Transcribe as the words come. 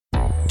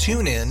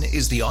TuneIn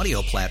is the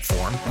audio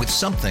platform with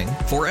something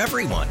for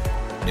everyone.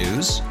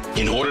 News.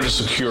 In order to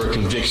secure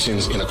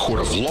convictions in a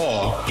court of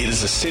law, it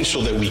is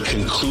essential that we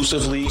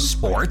conclusively.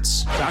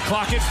 Sports. Got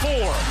clock at 4.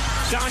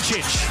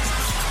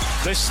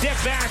 Doncic. The step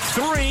back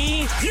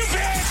 3. You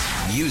bet.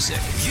 Music.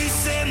 You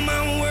set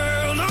my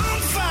world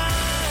on fire.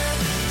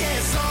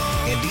 Yes,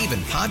 and even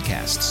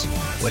podcasts.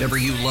 Whatever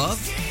you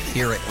love,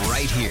 hear it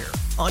right here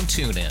on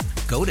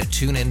TuneIn. Go to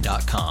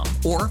TuneIn.com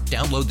or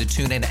download the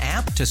TuneIn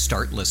app to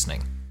start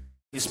listening.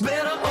 It's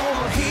better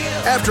over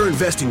here. After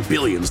investing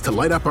billions to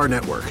light up our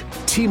network,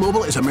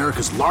 T-Mobile is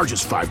America's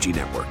largest 5G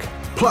network.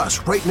 Plus,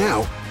 right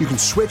now, you can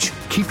switch,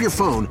 keep your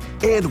phone,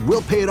 and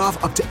we'll pay it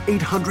off up to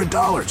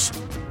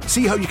 $800.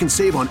 See how you can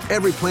save on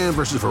every plan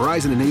versus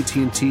Verizon and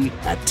AT&T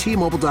at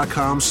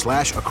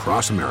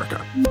T-Mobile.com/across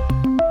America.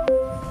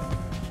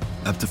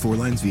 Up to 4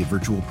 lines via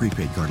virtual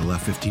prepaid card. Allow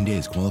 15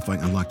 days. Qualifying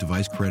unlocked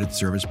device credit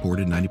service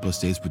ported 90+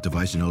 states with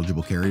device and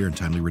eligible carrier and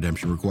timely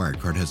redemption required.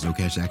 Card has no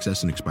cash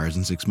access and expires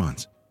in 6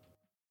 months.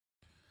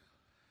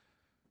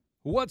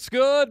 What's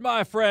good,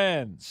 my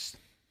friends?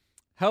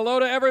 Hello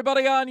to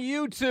everybody on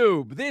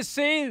YouTube. This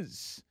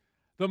is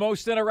the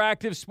most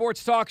interactive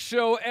sports talk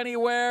show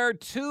anywhere,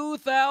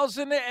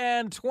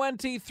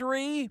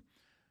 2023.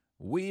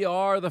 We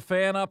are the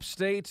Fan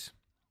Upstate,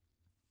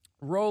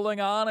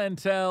 rolling on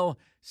until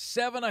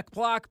 7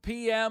 o'clock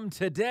p.m.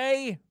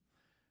 today.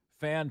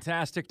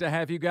 Fantastic to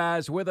have you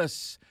guys with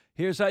us.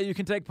 Here's how you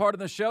can take part in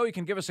the show. You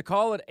can give us a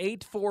call at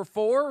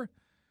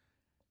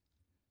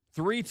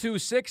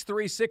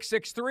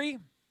 844-326-3663.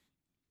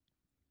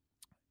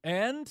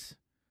 And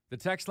the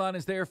text line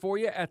is there for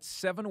you at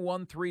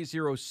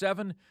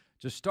 71307.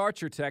 Just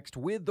start your text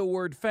with the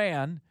word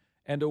fan,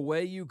 and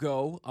away you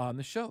go on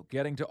the show,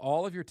 getting to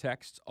all of your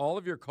texts, all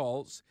of your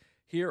calls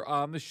here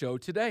on the show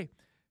today.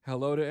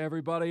 Hello to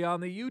everybody on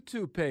the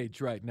YouTube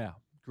page right now.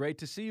 Great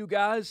to see you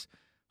guys.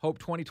 Hope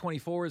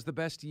 2024 is the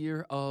best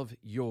year of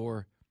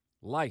your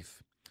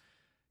life.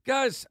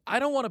 Guys, I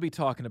don't want to be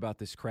talking about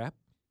this crap.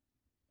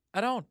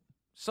 I don't.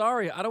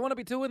 Sorry, I don't want to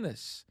be doing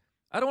this.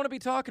 I don't want to be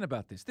talking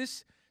about this.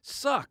 This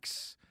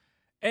sucks.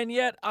 And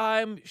yet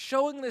I'm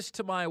showing this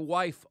to my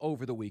wife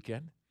over the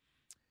weekend,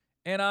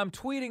 and I'm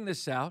tweeting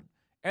this out.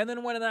 And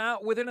then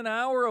within an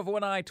hour of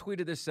when I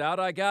tweeted this out,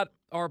 I got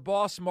our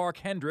boss, Mark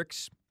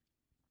Hendricks,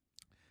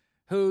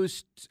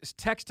 who's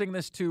texting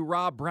this to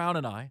Rob Brown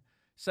and I,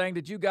 saying,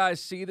 did you guys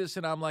see this?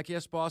 And I'm like,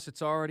 yes, boss,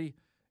 it's already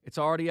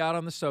out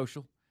on the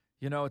social.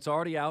 You know, it's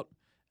already out.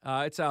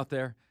 It's out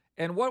there.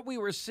 And what we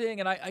were seeing,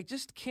 and I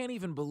just can't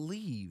even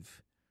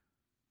believe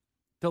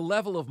the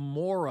level of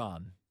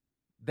moron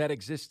that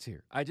exists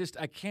here. I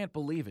can't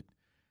believe it.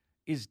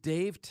 Is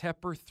Dave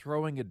Tepper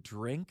throwing a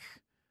drink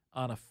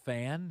on a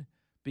fan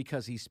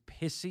because he's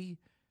pissy,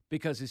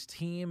 because his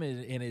team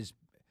in his,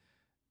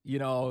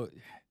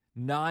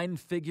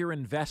 9-figure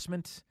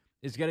investment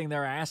is getting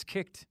their ass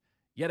kicked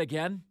yet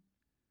again?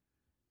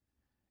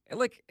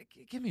 Like,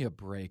 give me a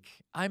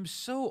break. I'm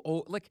so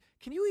old. Like,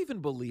 can you even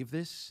believe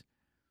this?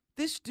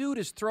 This dude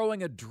is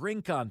throwing a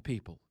drink on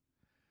people.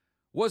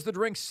 Was the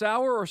drink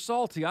sour or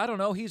salty? I don't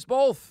know. He's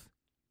both.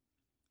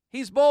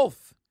 He's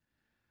both.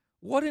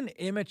 What an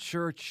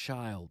immature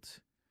child.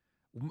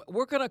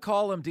 We're going to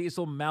call him,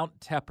 Diesel, Mount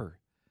Tepper.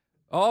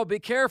 Oh, be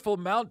careful.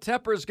 Mount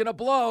Tepper is going to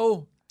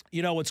blow.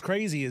 You know, what's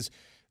crazy is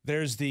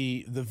there's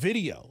the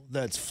video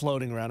that's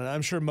floating around, and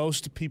I'm sure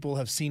most people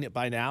have seen it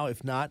by now.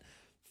 If not,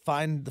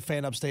 find the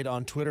Fan Upstate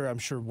on Twitter. I'm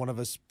sure one of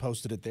us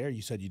posted it there.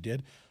 You said you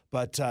did.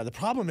 But the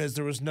problem is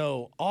there was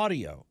no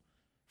audio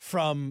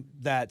from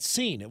that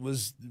scene. It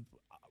was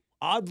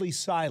oddly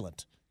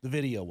silent, the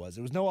video was.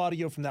 There was no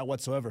audio from that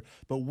whatsoever.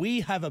 But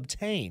we have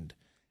obtained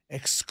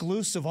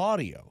exclusive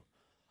audio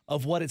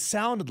of what it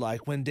sounded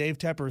like when Dave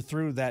Tepper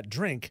threw that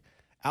drink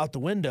out the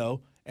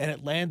window and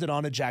it landed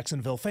on a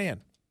Jacksonville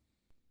fan.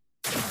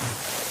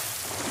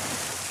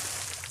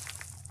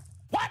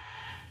 What?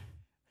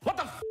 What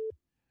the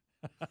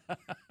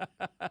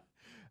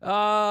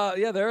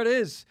Yeah, there it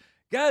is.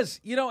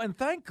 Guys, and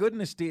thank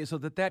goodness, Diesel,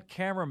 that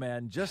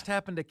cameraman just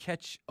happened to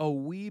catch a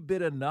wee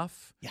bit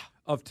enough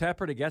of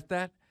Tepper to get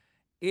that.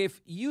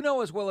 If you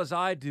know as well as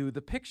I do,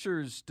 the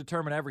pictures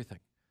determine everything.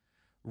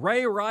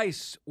 Ray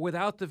Rice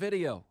without the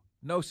video,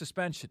 no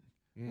suspension.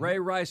 Mm-hmm. Ray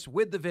Rice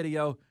with the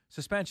video,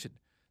 suspension.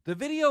 The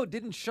video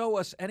didn't show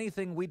us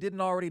anything we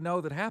didn't already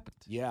know that happened.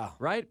 Yeah.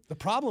 Right? The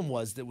problem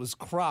was that it was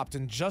cropped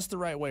in just the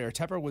right way, or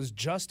Tepper was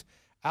just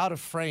out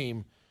of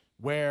frame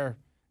where,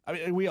 I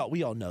mean, we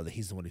all know that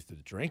he's the one who threw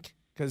the drink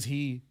because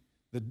you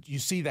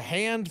see the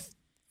hand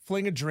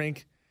fling a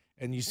drink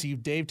and you see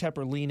Dave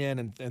Tepper lean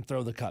in and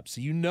throw the cup.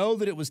 So you know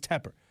that it was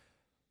Tepper.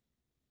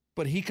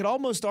 But he could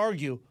almost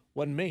argue,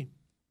 wasn't me.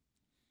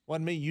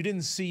 Wasn't me. You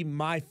didn't see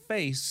my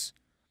face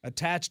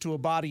attached to a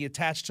body,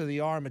 attached to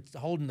the arm,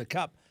 holding the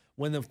cup.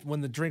 When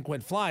the drink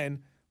went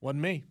flying,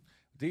 wasn't me.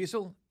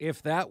 Diesel,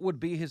 if that would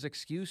be his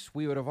excuse,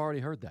 we would have already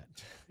heard that.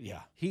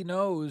 Yeah. He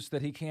knows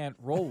that he can't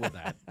roll with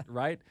that,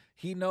 right?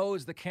 He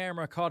knows the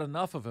camera caught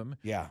enough of him.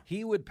 Yeah.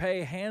 He would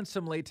pay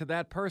handsomely to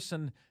that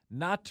person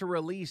not to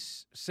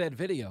release said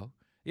video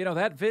You know,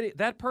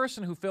 that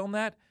person who filmed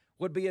that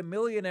would be a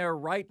millionaire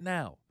right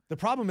now. The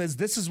problem is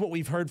this is what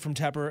we've heard from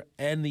Tepper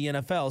and the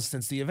NFL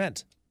since the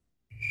event.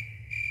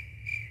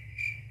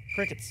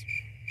 Crickets.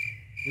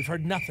 We've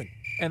heard nothing.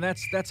 And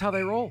that's how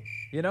they roll,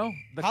 you know?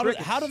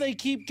 How do they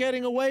keep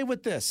getting away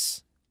with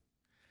this?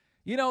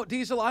 You know,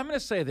 Diesel, I'm going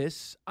to say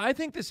this. I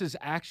think this is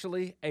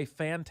actually a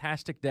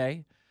fantastic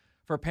day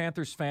for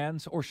Panthers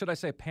fans, or should I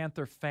say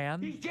Panther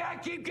fan? You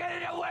can't keep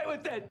getting away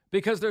with it.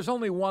 Because there's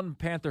only one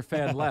Panther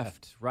fan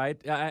left,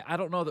 right? I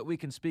don't know that we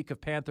can speak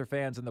of Panther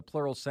fans in the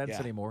plural sense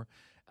anymore.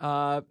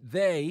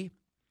 They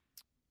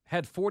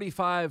had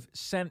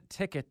 45-cent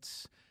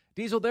tickets.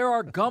 Diesel, there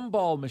are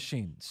gumball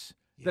machines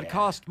that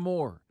cost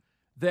more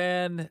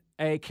than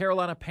a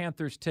Carolina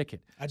Panthers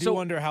ticket. I do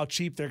wonder how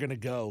cheap they're going to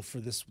go for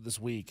this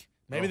week.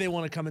 Maybe they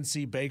want to come and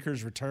see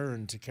Baker's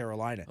return to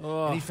Carolina.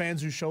 Any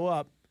fans who show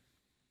up,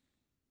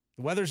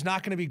 the weather's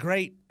not going to be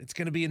great. It's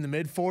going to be in the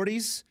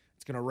mid-40s.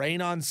 It's going to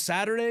rain on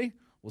Saturday.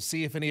 We'll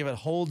see if any of it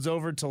holds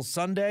over till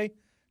Sunday.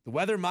 The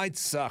weather might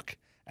suck.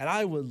 And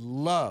I would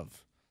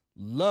love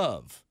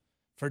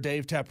for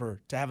Dave Tepper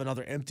to have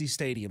another empty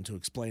stadium to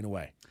explain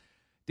away.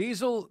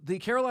 Diesel, the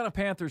Carolina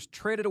Panthers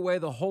traded away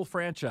the whole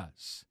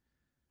franchise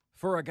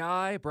for a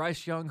guy,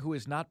 Bryce Young, who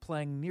is not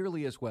playing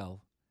nearly as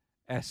well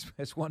as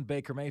one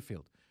Baker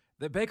Mayfield.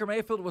 That Baker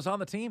Mayfield was on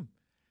the team.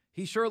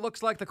 He sure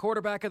looks like the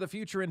quarterback of the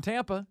future in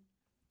Tampa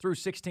through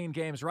 16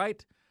 games,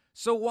 right?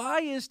 So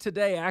why is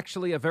today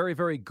actually a very,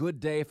 very good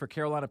day for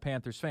Carolina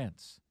Panthers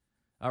fans?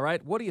 All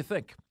right, what do you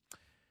think?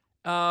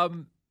 I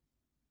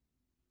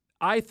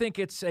think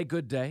it's a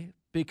good day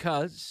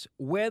because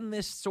when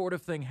this sort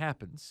of thing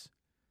happens,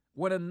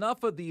 when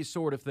enough of these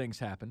sort of things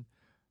happen,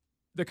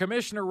 the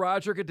commissioner,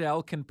 Roger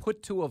Goodell, can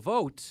put to a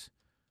vote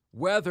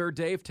whether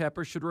Dave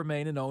Tepper should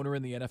remain an owner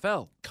in the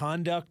NFL.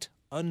 Conduct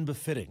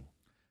unbefitting.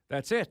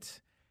 That's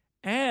it.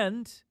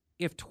 And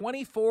if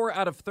 24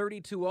 out of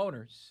 32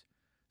 owners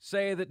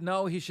say that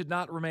no, he should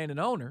not remain an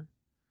owner,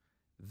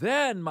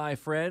 then, my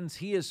friends,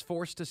 he is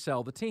forced to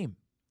sell the team.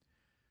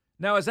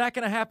 Now, is that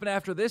going to happen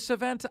after this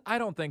event? I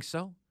don't think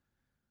so.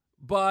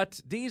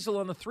 But Diesel,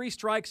 on the 3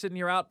 strikes and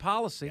you're out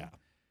policy,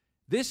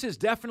 this is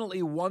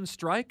definitely one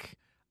strike.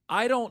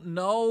 I don't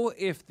know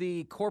if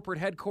the corporate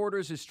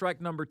headquarters is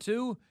strike number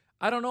 2.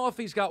 I don't know if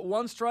he's got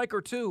 1 strike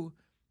or 2,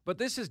 but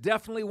this is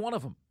definitely one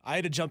of them. I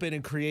had to jump in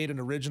and create an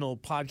original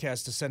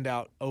podcast to send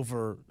out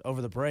over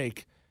the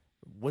break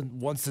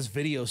once this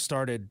video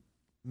started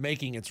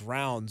making its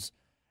rounds.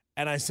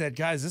 And I said,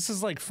 guys, this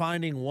is like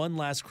finding one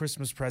last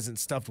Christmas present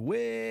stuffed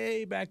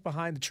way back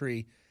behind the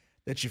tree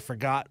that you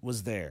forgot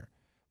was there.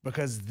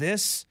 Because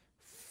this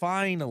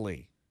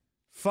finally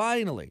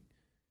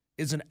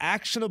is an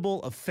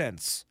actionable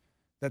offense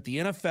that the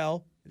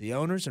NFL, the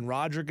owners, and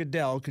Roger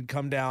Goodell could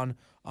come down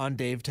on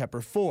Dave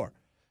Tepper for.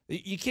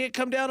 You can't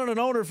come down on an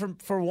owner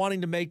for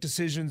wanting to make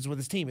decisions with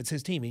his team. It's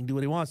his team. He can do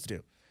what he wants to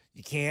do.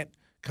 You can't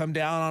come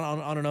down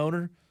on an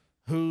owner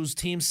whose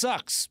team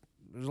sucks.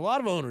 There's a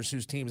lot of owners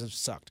whose teams have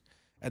sucked,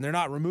 and they're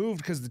not removed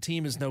because the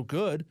team is no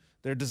good.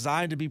 They're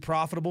designed to be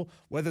profitable,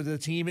 whether the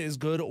team is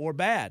good or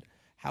bad.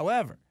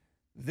 However,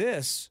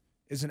 this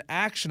is an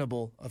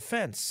actionable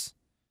offense.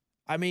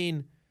 I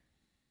mean,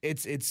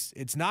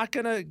 it's not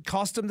going to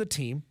cost him the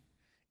team.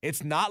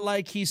 It's not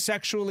like he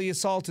sexually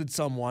assaulted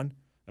someone.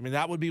 I mean,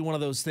 that would be one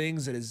of those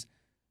things that is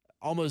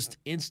almost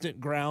instant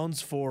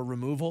grounds for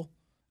removal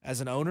as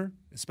an owner,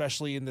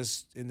 especially in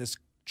this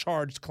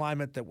charged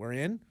climate that we're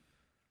in.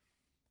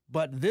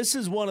 But this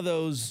is one of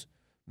those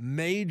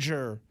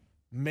major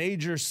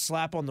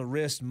slap on the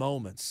wrist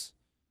moments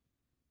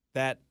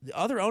that the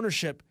other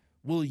ownership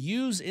will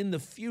use in the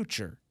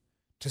future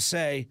to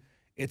say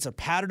it's a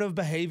pattern of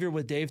behavior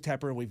with Dave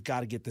Tepper and we've got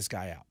to get this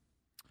guy out.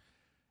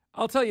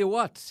 I'll tell you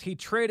what, he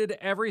traded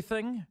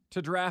everything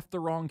to draft the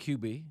wrong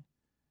QB.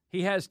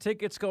 He has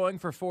tickets going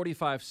for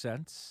 45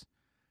 cents.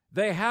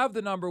 They have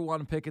the number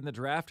 1 pick in the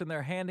draft, and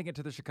they're handing it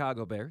to the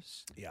Chicago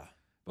Bears. Yeah.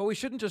 But we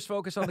shouldn't just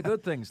focus on the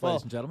good things,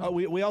 ladies and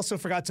gentlemen. We also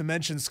forgot to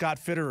mention Scott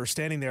Fitterer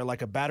standing there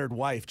like a battered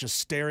wife, just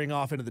staring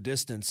off into the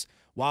distance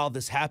while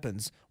this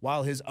happens,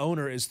 while his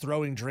owner is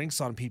throwing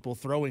drinks on people,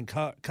 throwing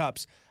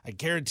cups. I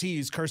guarantee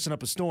he's cursing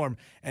up a storm.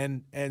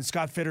 And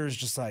Scott Fitterer is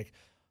just like,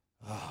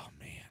 oh,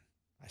 man,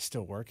 I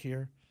still work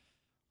here?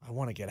 I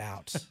want to get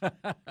out.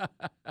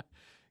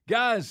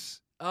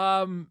 Guys,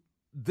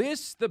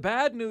 the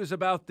bad news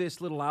about this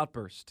little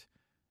outburst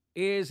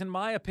is, in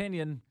my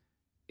opinion,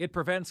 it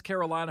prevents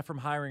Carolina from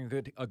hiring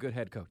a good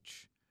head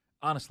coach.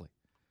 Honestly,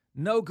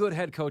 no good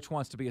head coach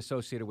wants to be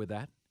associated with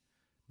that.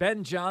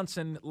 Ben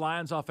Johnson,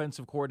 Lions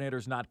offensive coordinator,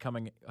 is not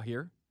coming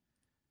here.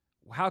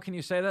 How can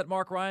you say that,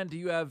 Mark Ryan? Do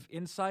you have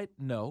insight?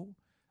 No.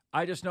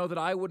 I just know that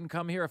I wouldn't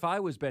come here if I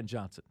was Ben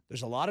Johnson.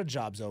 There's a lot of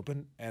jobs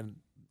open, and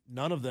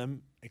none of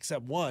them,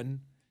 except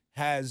one,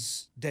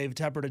 has Dave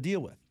Tepper to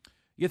deal with.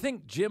 You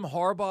think Jim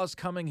Harbaugh's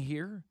coming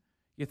here?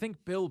 You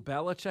think Bill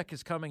Belichick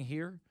is coming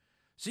here?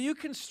 So you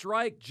can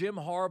strike Jim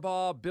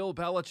Harbaugh, Bill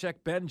Belichick,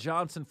 Ben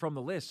Johnson from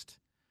the list,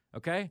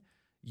 okay?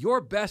 Your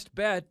best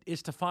bet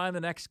is to find the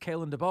next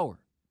Kalen DeBoer.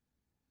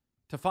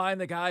 to find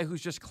the guy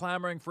who's just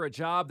clamoring for a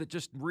job that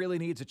just really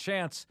needs a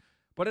chance.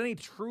 But any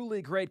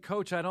truly great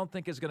coach, I don't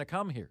think, is going to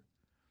come here.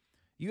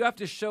 You have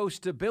to show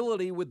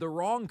stability with the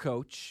wrong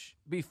coach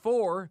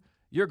before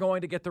you're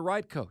going to get the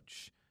right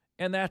coach.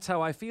 And that's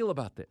how I feel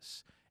about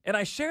this. And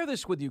I share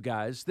this with you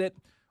guys that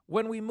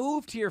when we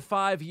moved here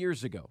 5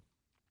 years ago,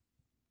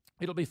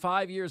 it'll be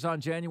 5 years on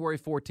January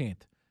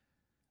 14th.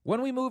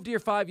 When we moved here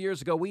 5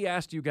 years ago, we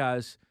asked you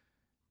guys,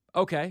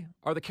 okay,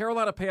 are the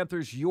Carolina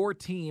Panthers your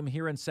team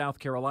here in South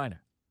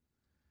Carolina?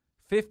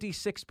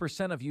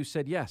 56% of you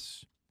said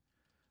yes.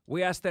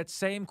 We asked that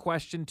same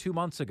question 2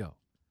 months ago.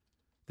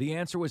 The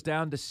answer was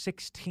down to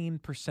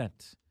 16%.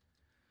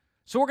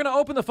 So we're going to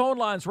open the phone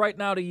lines right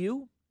now to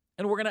you,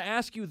 and we're going to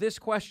ask you this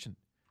question.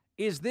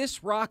 Is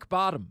this rock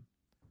bottom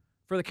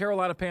for the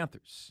Carolina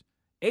Panthers?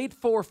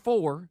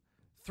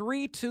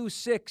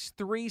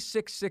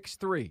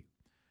 844-326-3663.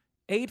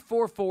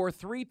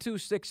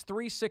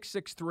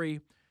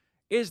 844-326-3663.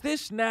 Is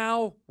this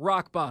now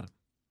rock bottom?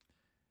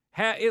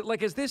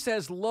 Is this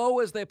as low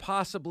as they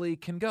possibly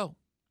can go?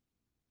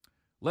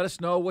 Let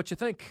us know what you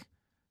think,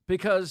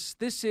 because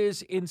this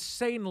is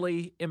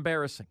insanely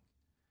embarrassing.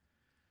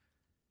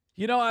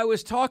 You know, I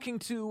was talking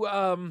to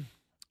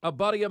a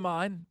buddy of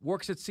mine,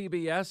 works at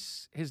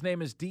CBS. His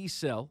name is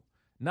D-Cell.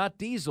 Not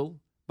Diesel,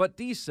 but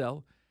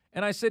D-Cell.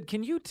 And I said,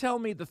 can you tell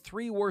me the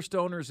 3 worst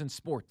owners in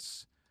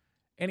sports?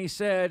 And he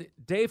said,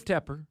 Dave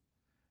Tepper,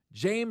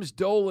 James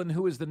Dolan,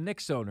 who is the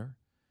Knicks owner,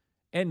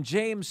 and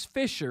James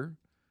Fisher,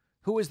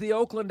 who is the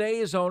Oakland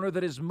A's owner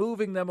that is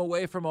moving them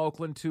away from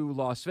Oakland to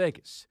Las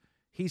Vegas.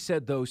 He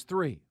said those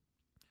 3.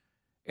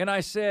 And I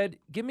said,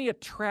 give me a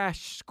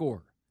trash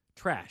score.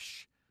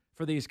 Trash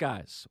for these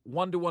guys.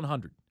 1 to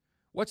 100.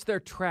 What's their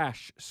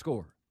trash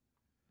score?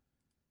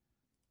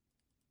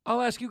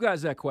 I'll ask you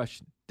guys that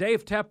question.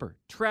 Dave Tepper,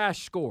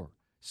 trash score.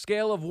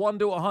 Scale of 1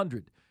 to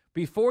 100.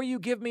 Before you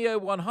give me a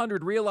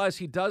 100, realize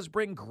he does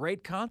bring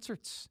great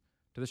concerts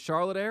to the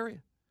Charlotte area.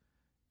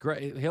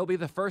 Great. He'll be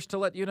the first to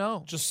let you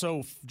know.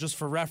 Just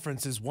for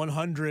reference, is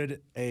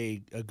 100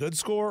 a good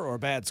score or a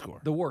bad score?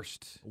 The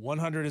worst.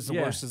 100 is the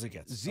worst as it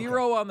gets.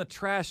 0 on the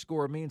trash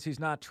score means he's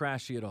not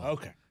trashy at all.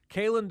 Okay.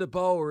 Kalen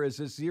DeBoer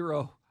is a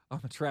 0 on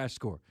the trash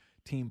score.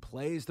 Team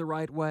plays the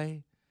right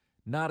way,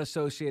 not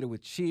associated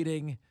with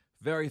cheating,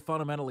 very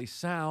fundamentally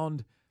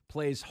sound,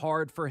 plays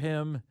hard for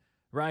him,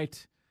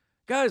 right?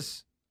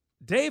 Guys,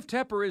 Dave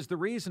Tepper is the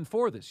reason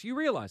for this. You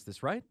realize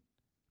this, right?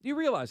 You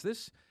realize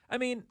this? I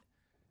mean,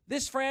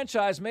 this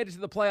franchise made it to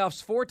the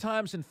playoffs 4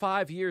 times in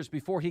 5 years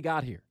before he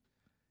got here.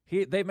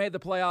 They made the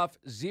playoff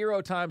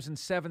 0 times in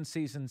 7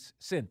 seasons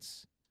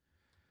since.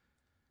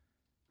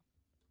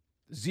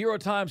 0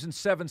 times in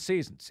 7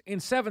 seasons.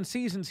 In 7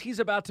 seasons, he's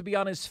about to be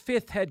on his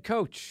 5th head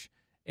coach.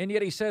 And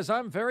yet he says,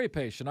 I'm very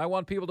patient. I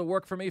want people to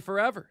work for me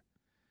forever.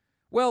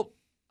 Well,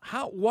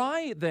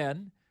 why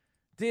then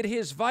did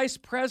his vice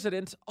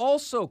president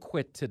also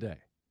quit today?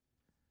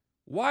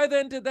 Why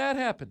then did that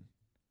happen?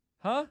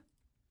 Huh?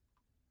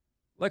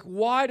 Like,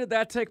 why did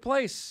that take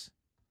place?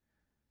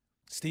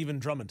 Stephen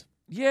Drummond.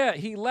 Yeah,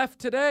 he left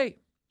today.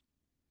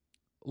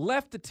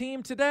 Left the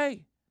team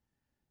today.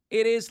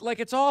 It is like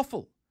it's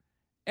awful.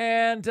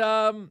 And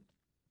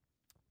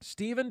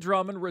Stephen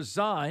Drummond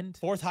resigned.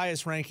 4th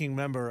highest ranking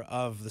member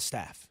of the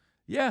staff.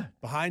 Yeah.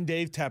 Behind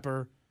Dave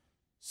Tepper,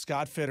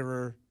 Scott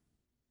Fitterer,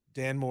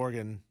 Dan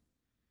Morgan.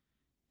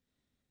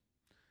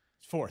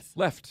 4th.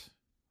 Left.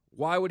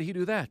 Why would he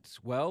do that?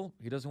 Well,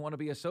 he doesn't want to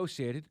be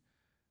associated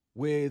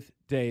with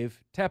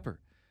Dave Tepper.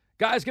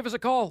 Guys, give us a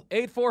call.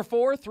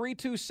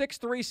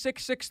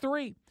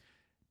 844-326-3663.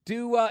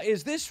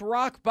 Is this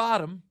rock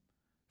bottom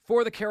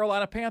for the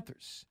Carolina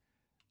Panthers?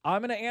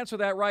 I'm going to answer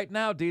that right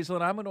now, Diesel,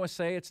 and I'm going to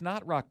say it's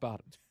not rock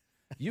bottom.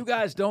 You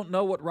guys don't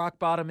know what rock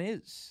bottom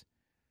is.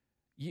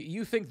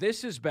 You think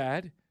this is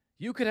bad.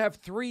 You could have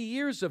 3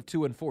 years of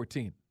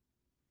 2-14.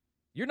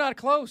 You're not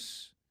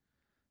close.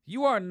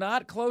 You are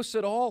not close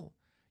at all.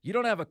 You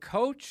don't have a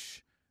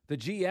coach. The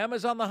GM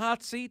is on the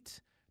hot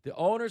seat. The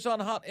owner's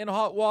in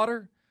hot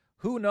water.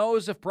 Who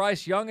knows if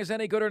Bryce Young is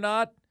any good or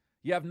not?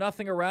 You have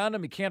nothing around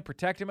him. You can't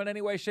protect him in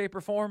any way, shape,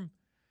 or form.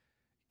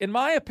 In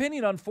my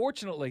opinion,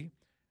 unfortunately,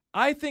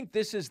 I think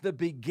this is the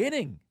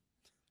beginning.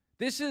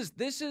 This is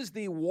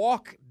the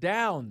walk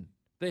down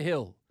the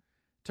hill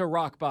to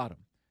rock bottom.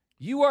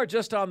 You are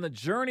just on the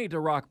journey to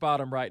rock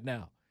bottom right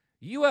now.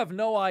 You have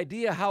no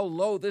idea how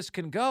low this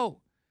can go.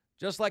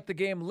 Just like the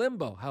game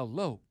Limbo. How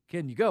low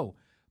can you go?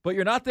 But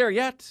you're not there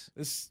yet.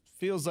 This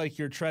feels like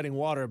you're treading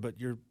water, but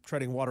you're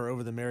treading water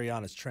over the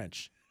Marianas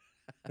Trench.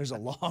 There's a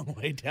long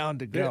way down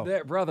to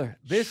go. Brother,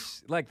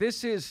 this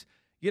is,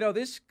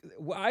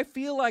 I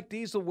feel like,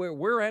 Diesel,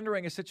 we're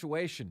entering a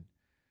situation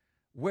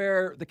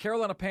where the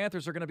Carolina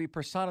Panthers are going to be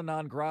persona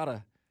non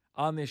grata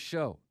on this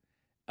show.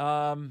 Did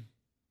I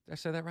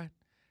say that right?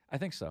 I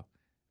think so.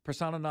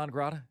 Persona non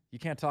grata. You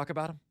can't talk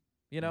about them,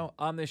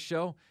 on this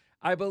show.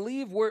 I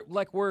believe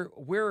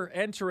we're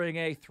entering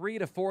a 3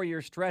 to 4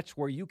 year stretch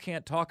where you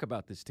can't talk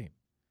about this team.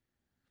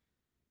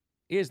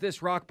 Is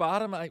this rock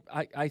bottom?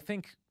 I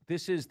think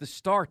this is the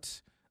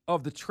start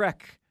of the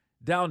trek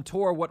down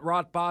toward what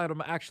rock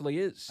bottom actually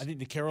is. I think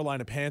the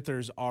Carolina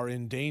Panthers are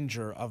in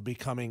danger of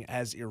becoming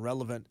as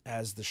irrelevant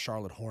as the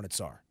Charlotte Hornets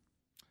are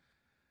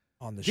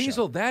on the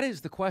Diesel, show. that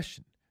is the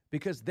question,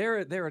 because there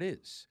it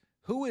is.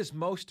 Who is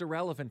most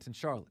irrelevant in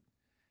Charlotte?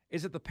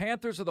 Is it the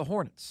Panthers or the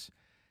Hornets?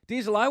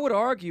 Diesel, I would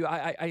argue,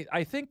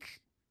 I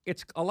think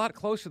it's a lot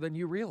closer than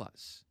you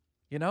realize.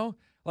 You know?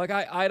 Like,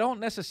 I don't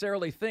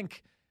necessarily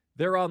think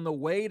they're on the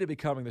way to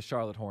becoming the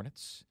Charlotte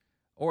Hornets,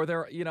 or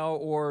the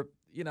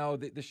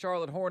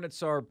Charlotte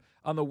Hornets are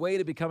on the way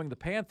to becoming the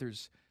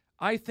Panthers.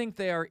 I think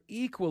they are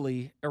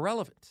equally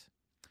irrelevant.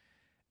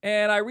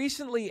 And I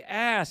recently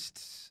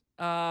asked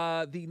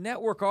the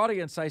network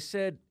audience, I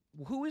said,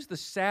 who is the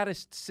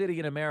saddest city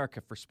in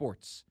America for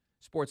sports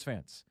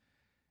fans?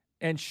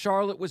 And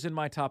Charlotte was in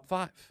my top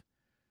 5.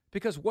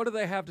 Because what do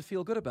they have to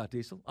feel good about,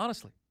 Diesel?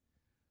 Honestly.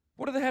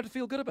 What do they have to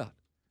feel good about?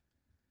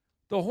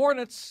 The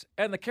Hornets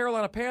and the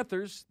Carolina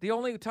Panthers, the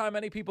only time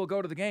any people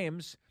go to the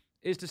games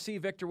is to see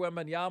Victor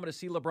Wembanyama, to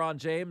see LeBron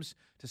James,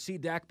 to see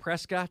Dak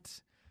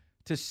Prescott,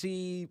 to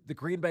see the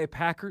Green Bay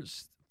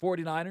Packers,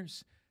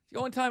 49ers. The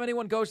only time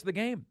anyone goes to the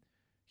game.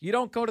 You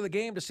don't go to the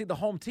game to see the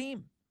home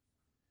team.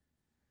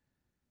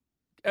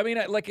 I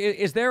mean, like,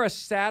 is there a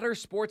sadder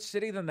sports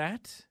city than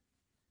that?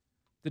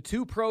 The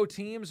 2 pro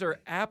teams are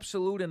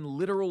absolute and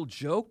literal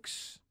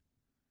jokes.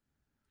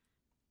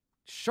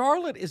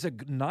 Charlotte is a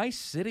nice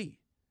city.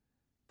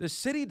 The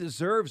city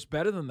deserves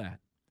better than that.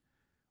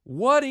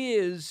 What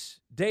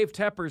is Dave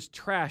Tepper's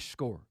trash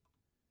score?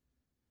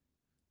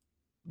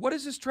 What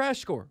is his trash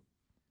score?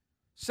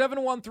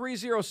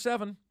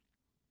 71307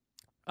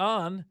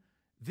 on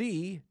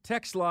the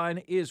text line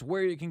is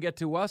where you can get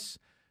to us.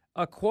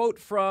 A quote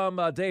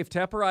from Dave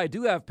Tepper: I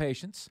do have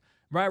patience.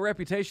 My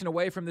reputation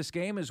away from this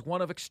game is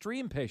one of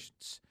extreme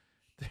patience.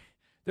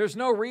 There's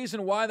no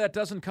reason why that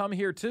doesn't come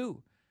here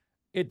too.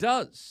 It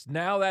does.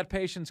 Now that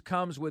patience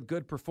comes with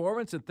good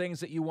performance and things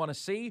that you want to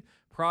see,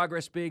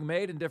 progress being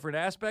made in different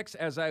aspects.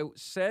 As I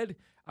said,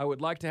 I would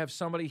like to have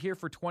somebody here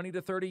for 20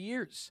 to 30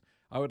 years.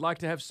 I would like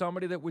to have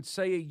somebody that would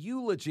say a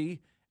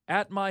eulogy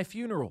at my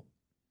funeral.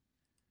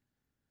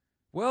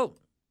 Well,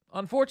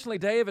 unfortunately,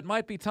 Dave, it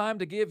might be time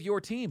to give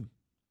your team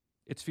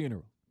its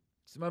funeral.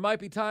 So it might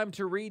be time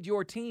to read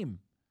your team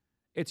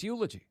its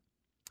eulogy.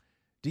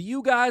 Do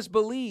you guys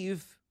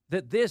believe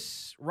that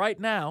this, right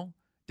now,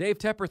 Dave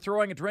Tepper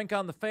throwing a drink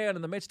on the fan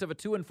in the midst of a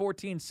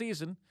 2-14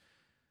 season,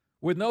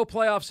 with no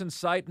playoffs in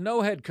sight,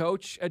 no head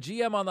coach, a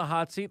GM on the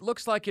hot seat,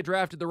 looks like you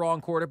drafted the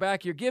wrong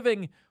quarterback. You're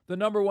giving the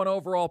number 1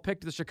 overall pick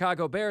to the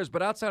Chicago Bears,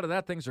 but outside of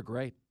that, things are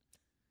great.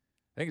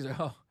 Things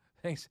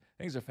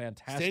are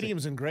fantastic.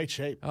 Stadium's in great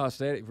shape. Oh,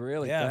 stadium,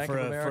 really? Yeah, Bank for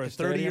of a America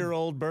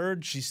 30-year-old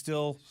bird, she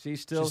still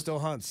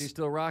hunts. She's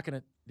still rocking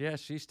it. Yeah,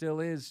 she still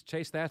is.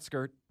 Chase that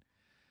skirt.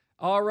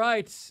 All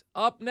right,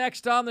 up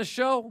next on the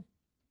show,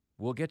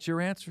 we'll get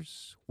your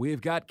answers.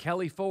 We've got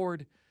Kelley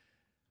Ford,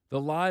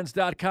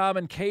 thelines.com,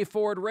 and K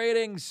Ford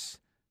Ratings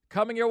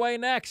coming your way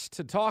next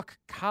to talk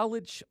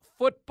college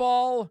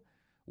football.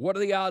 What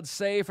do the odds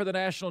say for the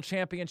national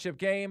championship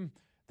game?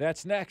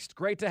 That's next.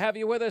 Great to have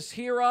you with us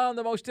here on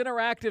the most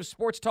interactive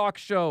sports talk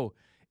show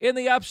in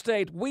the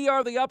Upstate. We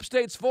are the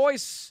Upstate's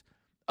voice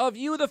of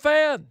you, the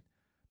fan,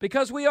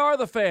 because we are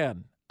the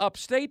fan.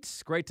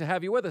 Upstate, great to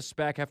have you with us.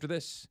 Back after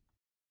this.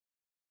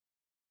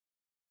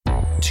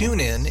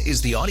 TuneIn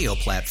is the audio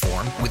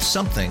platform with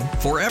something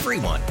for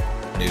everyone.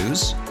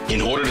 News. In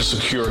order to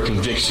secure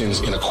convictions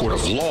in a court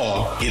of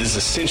law, it is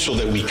essential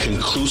that we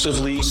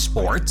conclusively.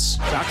 Sports.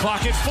 Shot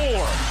clock at 4.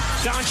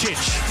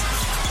 Doncic.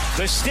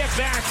 The step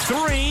back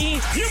 3.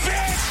 You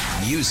bet.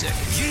 Music.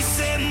 You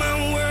set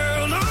my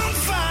world on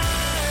fire.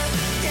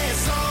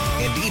 Yes,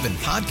 and even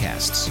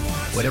podcasts.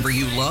 Whatever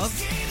you love,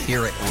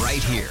 hear it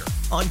right here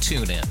on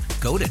TuneIn.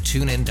 Go to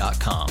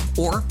TuneIn.com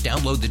or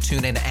download the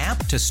TuneIn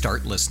app to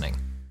start listening.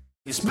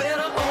 it's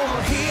better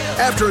over here.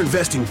 After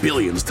investing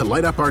billions to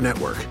light up our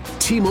network,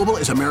 T-Mobile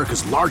is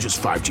America's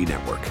largest 5G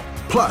network.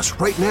 Plus,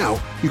 right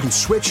now, you can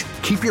switch,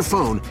 keep your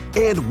phone,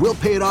 and we'll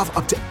pay it off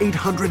up to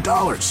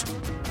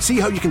 $800. See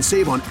how you can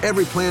save on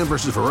every plan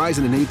versus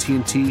Verizon and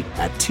AT&T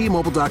at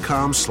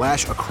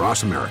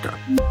T-Mobile.com/across America.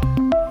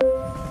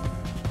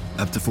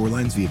 Up to 4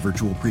 lines via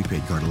virtual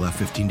prepaid card. Allow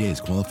 15 days.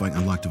 Qualifying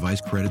unlocked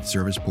device credit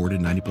service ported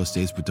 90+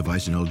 days with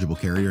device and eligible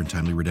carrier and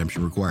timely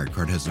redemption required.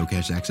 Card has no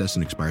cash access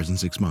and expires in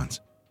 6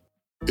 months.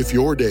 If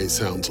your day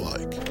sounds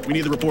like, we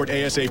need the report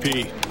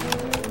ASAP,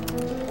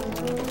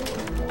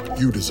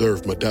 you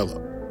deserve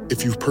Modelo.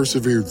 If you've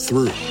persevered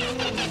through,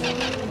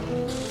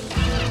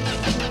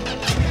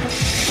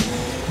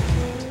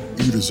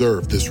 you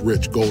deserve this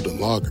rich golden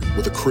lager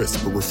with a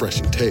crisp but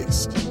refreshing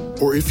taste.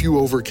 Or if you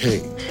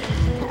overcame.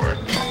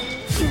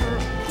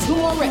 2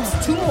 more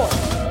reps, 2 more.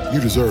 You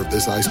deserve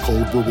this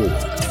ice-cold reward.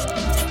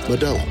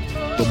 Modelo,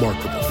 the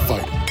Remarkable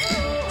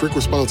Fighter. Drink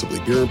responsibly.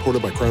 Beer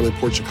imported by Crown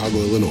Port Chicago,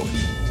 Illinois.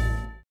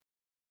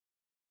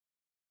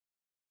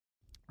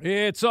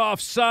 It's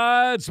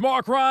Offsides.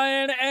 Mark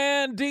Ryan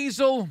and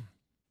Diesel.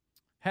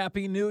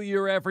 Happy New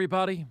Year,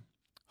 everybody.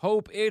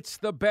 Hope it's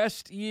the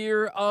best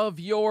year of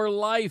your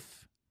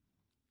life.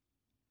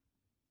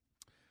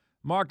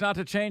 Mark, not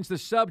to change the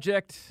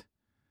subject,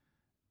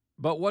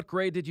 but what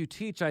grade did you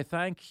teach? I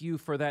thank you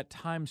for that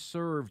time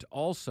served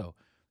also.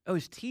 Oh,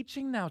 is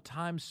teaching now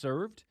time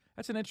served?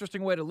 That's an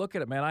interesting way to look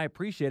at it, man. I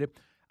appreciate it.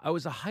 I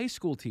was a high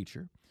school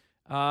teacher,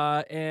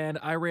 and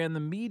I ran the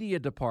media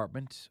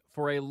department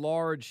for a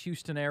large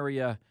Houston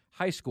area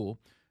high school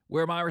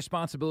where my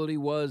responsibility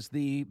was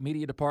the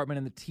media department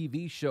and the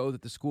TV show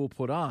that the school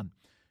put on.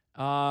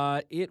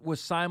 It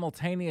was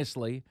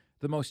simultaneously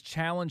the most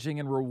challenging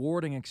and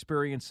rewarding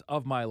experience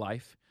of my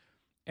life,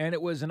 and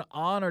it was an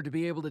honor to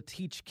be able to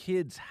teach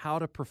kids how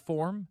to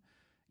perform.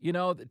 You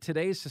know,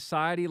 today's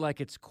society,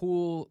 like, it's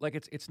cool, like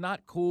it's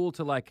not cool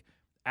to like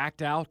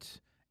act out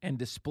and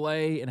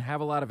display and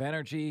have a lot of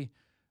energy.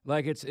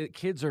 Like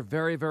kids are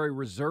very, very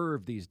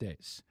reserved these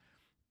days.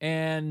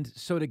 And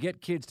so to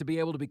get kids to be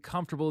able to be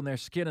comfortable in their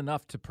skin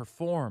enough to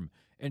perform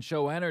and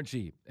show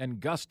energy and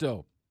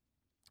gusto,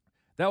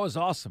 that was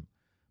awesome.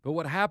 But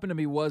what happened to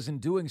me was, in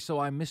doing so,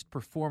 I missed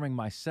performing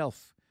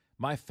myself.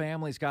 My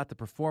family's got the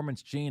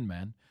performance gene,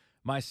 man.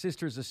 My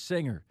sister's a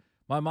singer.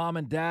 My mom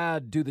and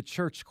dad do the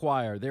church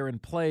choir. They're in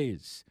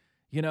plays.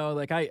 You know,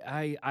 like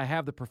I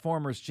have the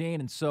performer's gene.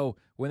 And so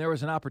when there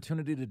was an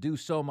opportunity to do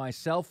so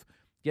myself,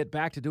 get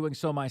back to doing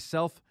so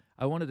myself,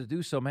 I wanted to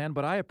do so, man.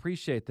 But I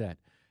appreciate that.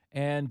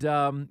 And,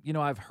 you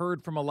know, I've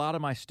heard from a lot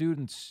of my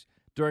students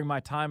during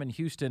my time in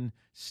Houston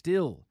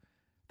still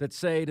that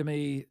say to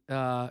me,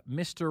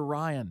 Mr.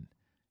 Ryan,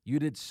 you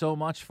did so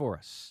much for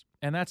us.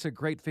 And that's a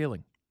great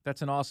feeling.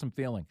 That's an awesome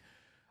feeling.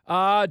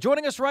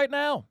 Joining us right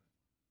now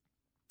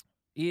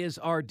is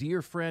our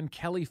dear friend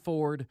Kelley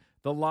Ford,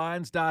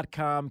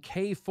 thelines.com,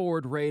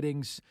 K-Ford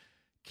ratings.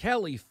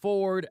 Kelley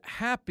Ford,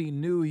 Happy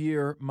New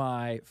Year,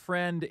 my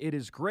friend. It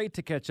is great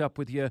to catch up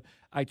with you.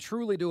 I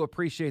truly do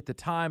appreciate the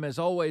time, as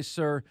always,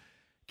 sir.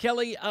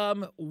 Kelley,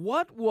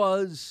 what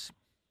was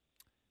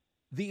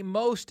the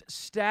most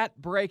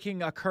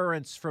stat-breaking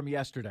occurrence from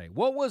yesterday?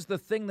 What was the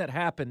thing that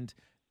happened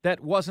that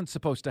wasn't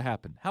supposed to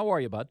happen? How are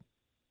you, bud?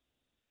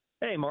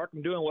 Hey, Mark,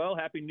 I'm doing well.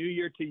 Happy New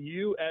Year to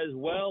you as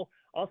well.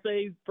 I'll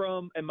say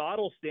from a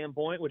model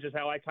standpoint, which is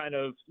how I kind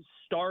of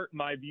start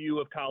my view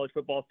of college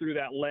football through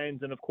that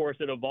lens, and of course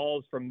it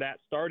evolves from that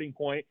starting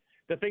point,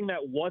 the thing that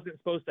wasn't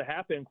supposed to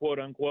happen, quote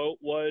unquote,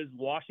 was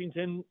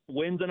Washington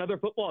wins another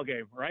football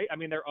game, right? I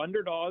mean, they're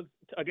underdogs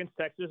against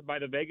Texas by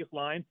the Vegas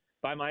line,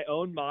 by my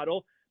own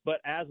model.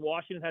 But as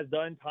Washington has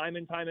done time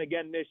and time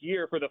again this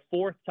year, for the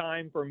fourth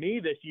time for me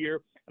this year,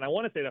 and I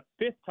want to say the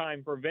fifth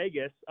time for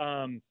Vegas,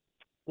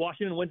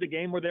 Washington wins a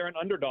game where they're an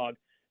underdog.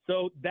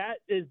 So that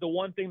is the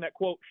one thing that,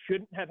 quote,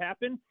 shouldn't have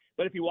happened.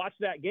 But if you watch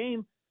that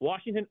game,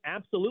 Washington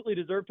absolutely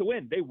deserved to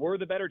win. They were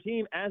the better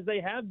team, as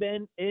they have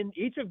been in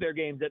each of their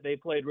games that they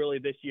played really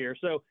this year.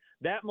 So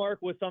that, Mark,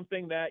 was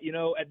something that, you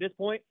know, at this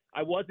point,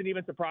 I wasn't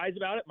even surprised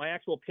about it. My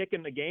actual pick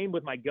in the game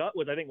with my gut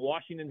was I think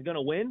Washington's going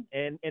to win,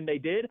 and they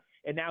did.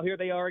 And now here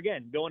they are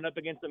again, going up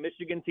against a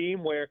Michigan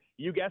team where,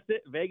 you guessed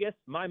it, Vegas,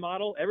 my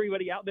model,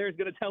 everybody out there is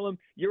going to tell them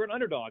you're an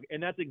underdog.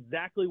 And that's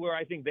exactly where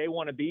I think they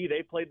want to be.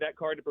 They played that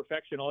card to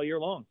perfection all year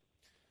long.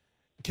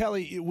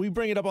 Kelley, we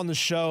bring it up on the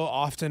show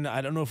often.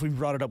 I don't know if we've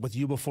brought it up with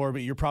you before,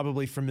 but you're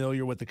probably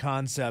familiar with the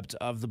concept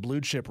of the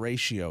blue chip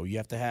ratio. You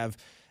have to have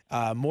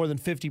more than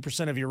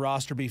 50% of your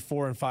roster be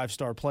 4- and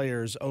 5-star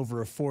players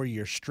over a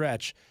 4-year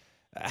stretch.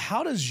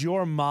 How does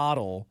your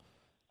model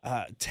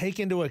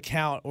take into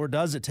account, or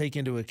does it take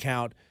into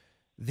account,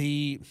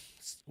 the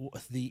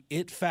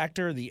it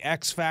factor, the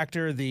X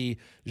factor, the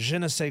je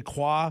ne sais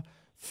quoi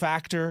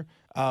factor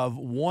of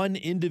one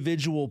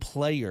individual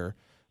player?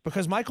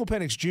 Because Michael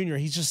Penix Jr.,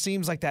 he just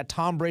seems like that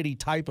Tom Brady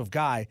type of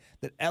guy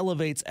that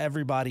elevates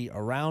everybody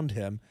around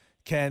him.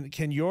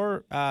 Can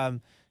your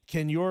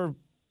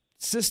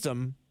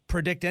system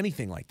predict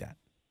anything like that?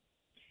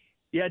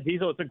 Yeah,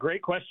 Diesel, it's a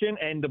great question.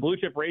 And the blue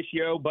chip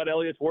ratio, Bud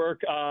Elliott's work,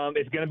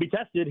 is going to be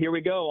tested. Here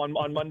we go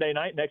on Monday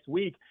night next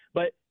week.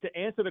 But to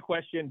answer the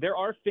question, there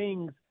are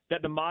things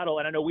that the model,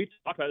 and I know we've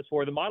talked about this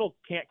before, the model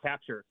can't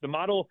capture. The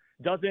model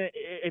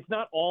it's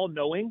not all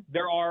knowing.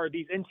 There are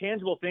these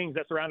intangible things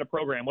that surround a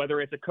program, whether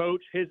it's a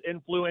coach, his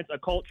influence, a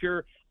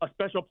culture, a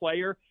special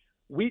player.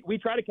 We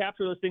try to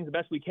capture those things the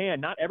best we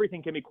can. Not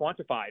everything can be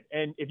quantified.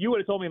 And if you would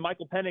have told me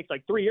Michael Penix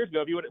like 3 years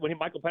ago, when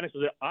Michael Penix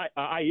was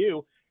at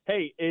IU,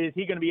 hey, is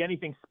he going to be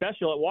anything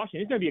special at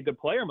Washington? He's going to be a good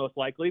player most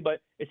likely,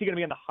 but is he going to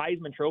be in the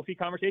Heisman Trophy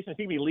conversation? Is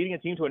he going to be leading a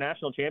team to a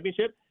national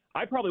championship?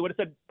 I probably would have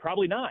said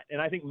probably not,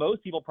 and I think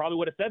most people probably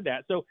would have said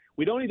that. So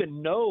we don't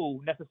even know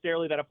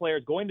necessarily that a player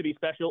is going to be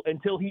special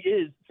until he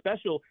is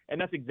special, and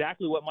that's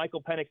exactly what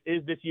Michael Penix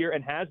is this year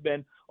and has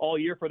been all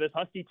year for this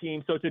Husky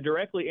team. So to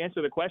directly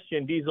answer the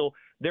question, Diesel,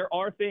 there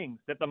are things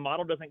that the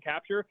model doesn't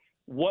capture.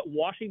 What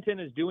Washington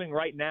is doing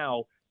right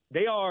now,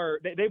 they've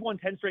won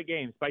 10 straight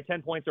games by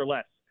 10 points or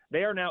less.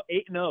 They are now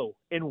 8-0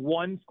 in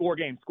one-score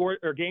games,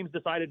 games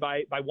decided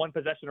by one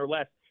possession or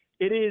less.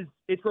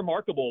 It's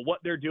remarkable what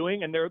they're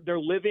doing, and they're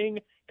living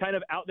kind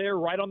of out there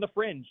right on the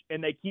fringe,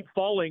 and they keep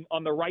falling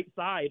on the right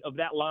side of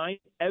that line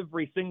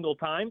every single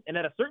time. And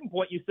at a certain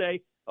point, you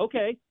say,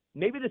 okay,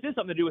 maybe this is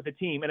something to do with the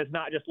team and it's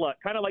not just luck.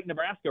 Kind of like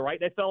Nebraska, right?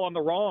 They fell on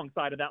the wrong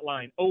side of that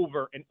line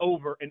over and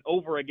over and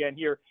over again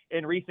here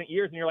in recent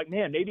years. And you're like,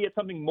 man, maybe it's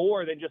something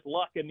more than just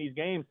luck in these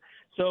games.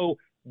 So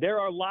there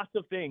are lots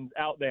of things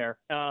out there.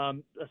 A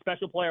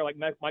special player like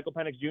Michael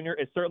Penix Jr.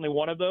 is certainly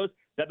one of those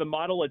that the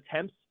model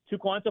attempts to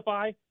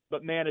quantify,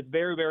 but man, it's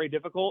very, very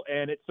difficult,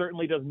 and it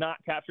certainly does not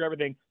capture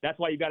everything. That's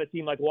why you've got a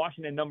team like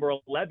Washington, number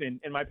 11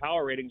 in my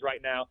power ratings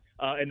right now,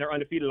 and they're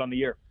undefeated on the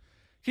year.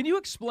 Can you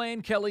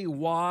explain, Kelley,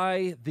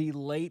 why the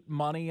late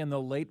money and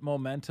the late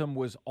momentum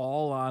was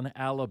all on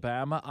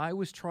Alabama? I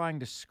was trying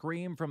to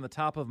scream from the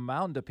top of a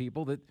mountain to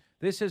people that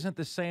this isn't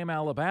the same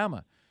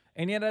Alabama.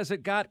 And yet as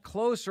it got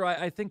closer,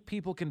 I think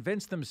people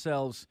convinced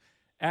themselves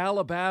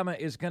Alabama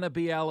is going to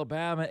be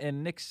Alabama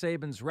and Nick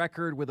Saban's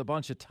record with a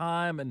bunch of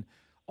time and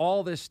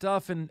all this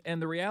stuff. And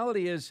the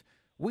reality is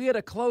we had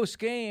a close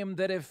game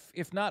that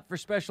if not for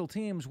special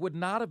teams would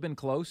not have been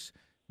close.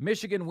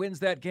 Michigan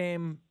wins that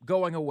game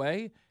going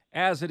away.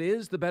 As it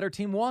is, the better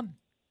team won.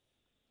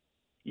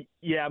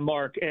 Yeah,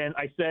 Mark, and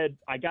I said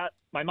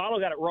my model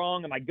got it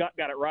wrong and my gut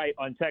got it right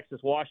on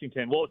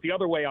Texas-Washington. Well, it's the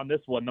other way on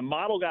this one. The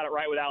model got it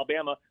right with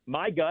Alabama.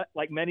 My gut,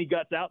 like many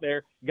guts out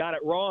there, got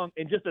it wrong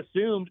and just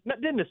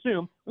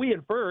we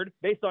inferred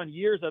based on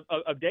years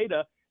of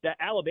data that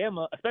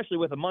Alabama, especially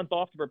with a month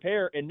off to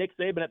prepare and Nick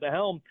Saban at the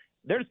helm,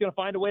 they're just going to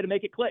find a way to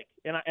make it click.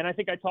 And I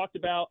think I talked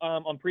about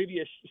on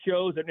previous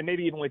shows and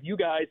maybe even with you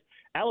guys,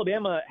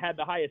 Alabama had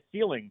the highest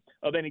ceiling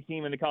of any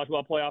team in the college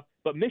football playoff,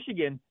 but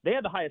Michigan, they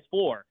had the highest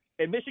floor.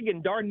 And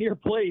Michigan darn near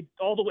played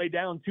all the way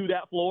down to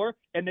that floor,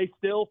 and they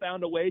still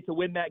found a way to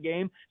win that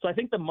game. So I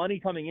think the money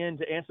coming in,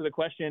 to answer the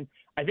question,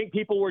 I think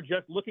people were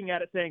just looking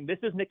at it saying, this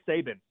is Nick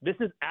Saban. This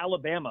is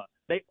Alabama.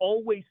 They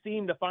always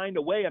seem to find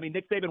a way. I mean,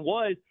 Nick Saban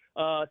was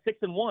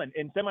 6-1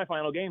 in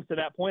semifinal games to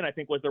that point, I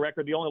think was the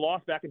record. The only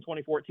loss back in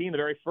 2014, the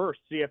very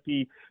first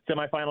CFP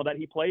semifinal that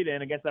he played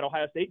in against that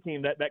Ohio State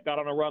team that got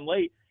on a run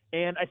late.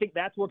 And I think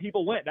that's where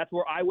people went. That's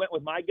where I went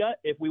with my gut.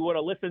 If we would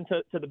have listened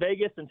to the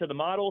Vegas and to the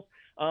models,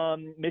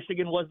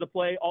 Michigan was the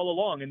play all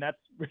along. And that's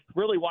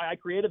really why I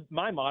created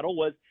my model,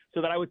 was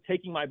so that I was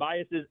taking my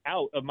biases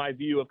out of my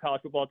view of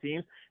college football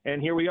teams.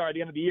 And here we are at the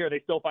end of the year. They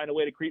still find a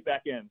way to creep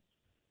back in.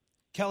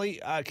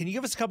 Kelley, can you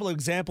give us a couple of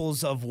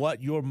examples of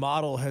what your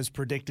model has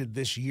predicted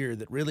this year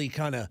that really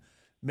kind of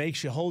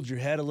makes you hold your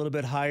head a little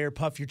bit higher,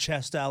 puff your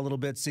chest out a little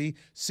bit?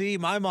 See,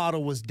 my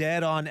model was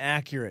dead on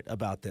accurate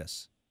about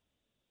this.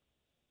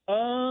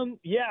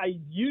 Yeah, I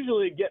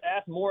usually get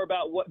asked more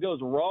about what goes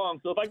wrong.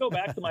 So if I go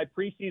back to my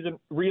preseason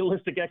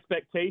realistic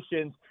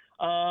expectations,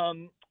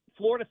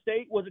 Florida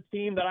State was a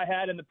team that I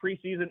had in the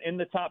preseason in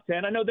the top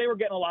 10. I know they were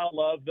getting a lot of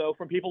love, though,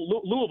 from people.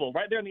 Louisville,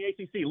 right there in the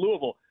ACC,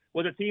 Louisville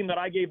was a team that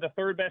I gave the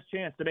third best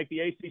chance to make the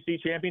ACC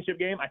championship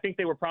game. I think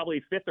they were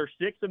probably 5th or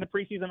 6th in the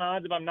preseason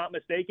odds, if I'm not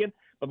mistaken.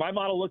 But my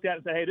model looked at it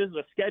and said, hey, this is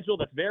a schedule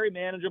that's very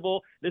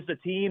manageable. This is a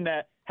team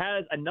that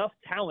has enough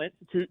talent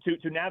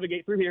to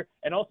navigate through here.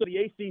 And also the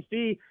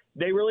ACC,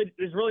 there's really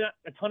not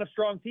a ton of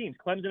strong teams.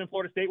 Clemson and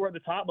Florida State were at the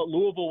top, but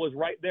Louisville was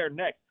right there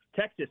next.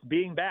 Texas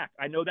being back.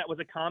 I know that was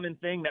a common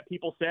thing that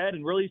people said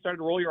and really started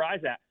to roll your eyes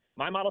at.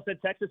 My model said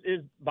Texas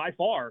is by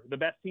far the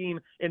best team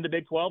in the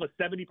Big 12,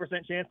 a 70%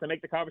 chance to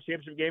make the conference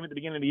championship game at the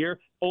beginning of the year,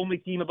 only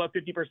team above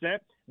 50%.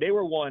 They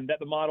were one that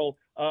the model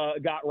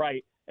got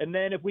right. And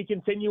then if we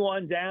continue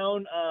on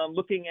down,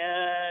 looking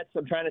at,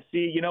 I'm trying to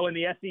see, in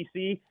the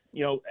SEC,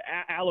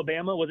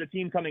 Alabama was a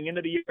team coming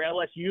into the year.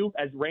 LSU,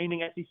 as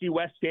reigning SEC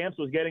West champs,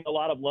 was getting a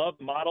lot of love.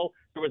 The model,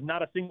 there was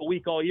not a single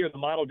week all year. The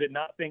model did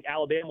not think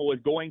Alabama was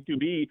going to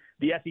be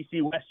the SEC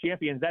West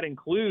champions. That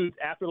includes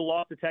after the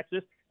loss to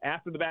Texas,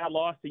 after the bad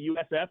loss to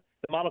USF.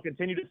 The model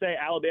continued to say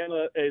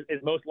Alabama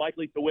is most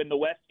likely to win the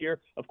West here.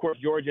 Of course,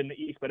 Georgia in the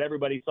East, but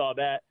everybody saw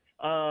that.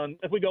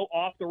 If we go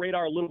off the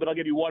radar a little bit, I'll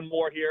give you one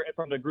more here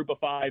from the group of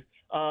 5.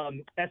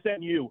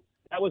 SMU.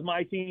 That was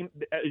my team.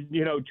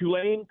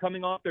 Tulane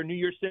coming off their New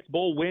Year's Six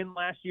Bowl win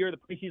last year, the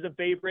preseason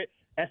favorite.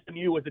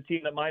 SMU was the team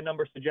that my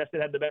number suggested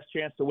had the best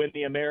chance to win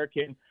the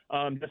American,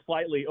 just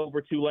slightly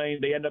over Tulane.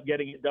 They end up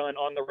getting it done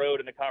on the road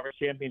in the conference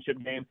championship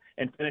game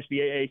and finished the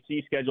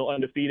AAC schedule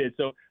undefeated.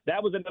 So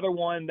that was another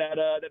one that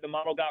the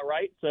model got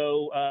right.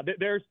 So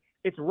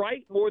it's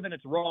right more than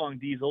it's wrong,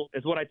 Diesel,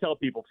 is what I tell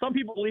people. Some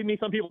people believe me,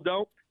 some people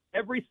don't.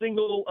 Every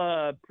single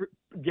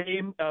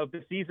game of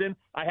the season,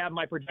 I have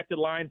my projected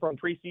line from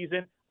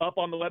preseason up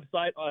on the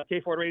website,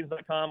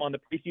 kfordratings.com, on the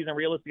preseason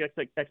realistic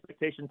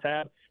expectation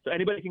tab. So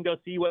anybody can go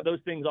see what those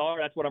things are.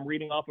 That's what I'm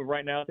reading off of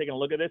right now, taking a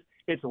look at this.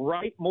 It's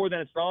right more than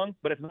it's wrong,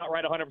 but it's not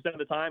right 100% of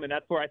the time. And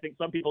that's where I think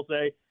some people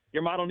say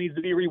your model needs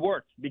to be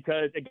reworked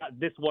because it got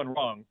this one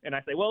wrong. And I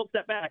say, well,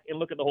 step back and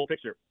look at the whole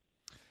picture.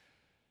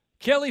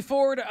 Kelley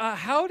Ford,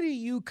 how do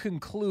you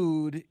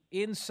conclude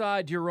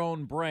inside your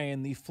own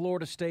brain the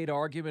Florida State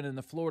argument and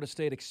the Florida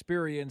State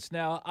experience?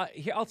 Now,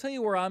 I'll tell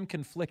you where I'm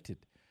conflicted.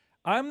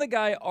 I'm the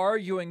guy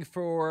arguing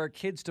for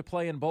kids to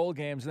play in bowl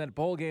games and that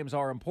bowl games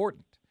are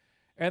important.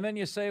 And then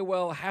you say,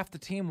 well, half the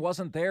team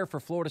wasn't there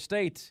for Florida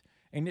State,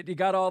 and yet you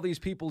got all these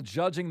people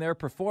judging their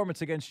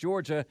performance against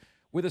Georgia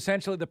with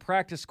essentially the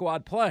practice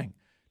squad playing.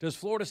 Does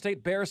Florida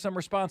State bear some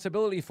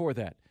responsibility for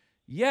that?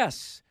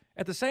 Yes.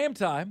 At the same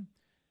time,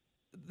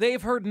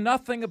 they've heard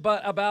nothing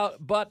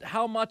but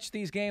how much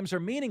these games are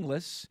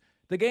meaningless.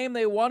 The game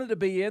they wanted to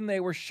be in, they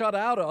were shut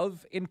out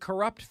of in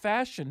corrupt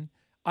fashion,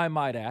 I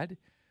might add.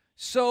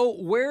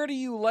 So where do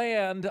you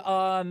land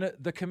on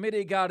the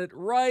committee got it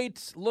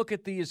right? Look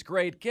at these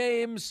great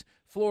games.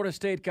 Florida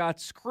State got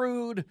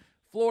screwed.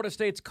 Florida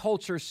State's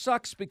culture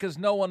sucks because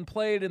no one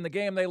played in the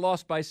game they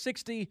lost by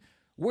 60.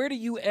 Where do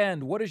you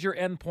end? What is your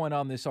end point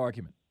on this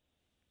argument?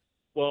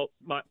 Well,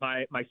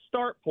 my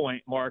start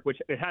point, Mark, which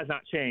it has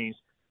not changed,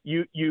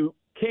 you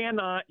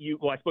cannot,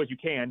 well, I suppose you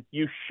can,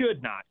 you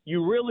should not,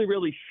 you really,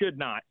 really should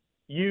not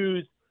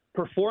use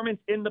performance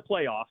in the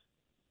playoffs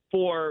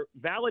for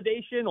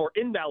validation or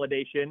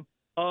invalidation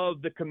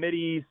of the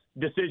committee's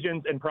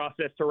decisions and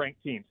process to rank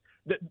teams.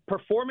 The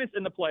performance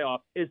in the playoffs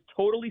is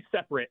totally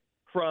separate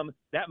from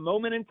that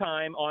moment in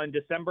time on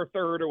December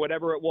 3rd or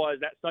whatever it was,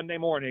 that Sunday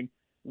morning,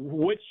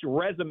 which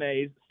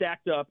resumes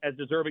stacked up as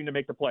deserving to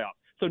make the playoff.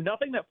 So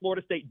nothing that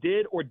Florida State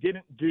did or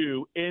didn't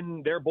do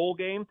in their bowl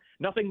game,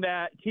 nothing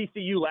that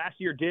TCU last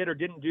year did or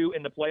didn't do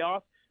in the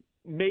playoff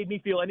made me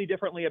feel any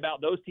differently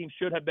about those teams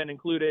should have been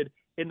included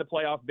in the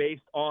playoff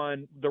based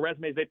on the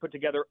resumes they put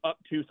together up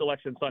to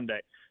Selection Sunday.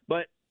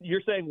 But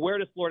you're saying, where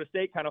does Florida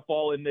State kind of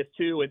fall in this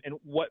too? And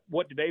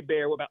what do they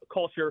bear about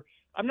culture?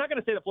 I'm not going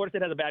to say that Florida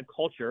State has a bad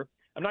culture.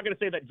 I'm not going to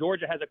say that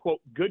Georgia has a, quote,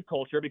 good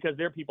culture because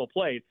their people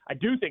played. I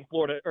do think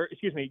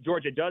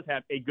Georgia does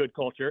have a good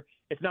culture.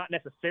 It's not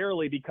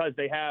necessarily because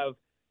they have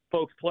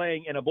folks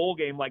playing in a bowl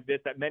game like this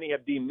that many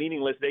have deemed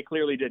meaningless. They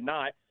clearly did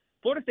not.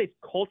 Florida State's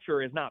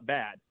culture is not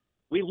bad.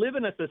 We live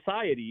in a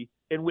society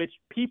in which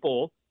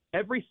people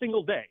every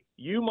single day,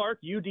 you, Mark,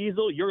 you,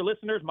 Diesel, your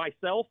listeners,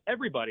 myself,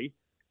 everybody,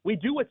 we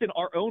do what's in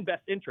our own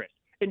best interest.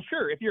 And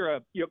sure, if you're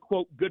a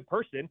quote, good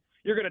person,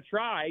 you're going to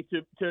try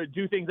to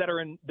do things that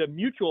are in the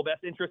mutual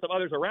best interest of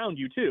others around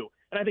you too.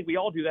 And I think we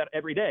all do that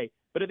every day.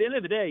 But at the end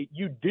of the day,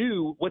 you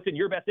do what's in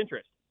your best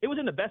interest. It was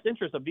in the best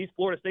interest of these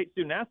Florida State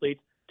student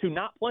athletes to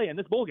not play in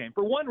this bowl game.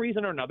 For one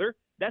reason or another,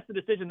 that's the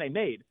decision they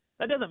made.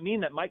 That doesn't mean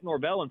that Mike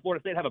Norvell and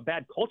Florida State have a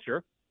bad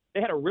culture.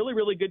 They had a really,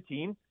 really good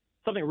team.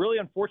 Something really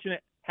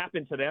unfortunate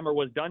happened to them or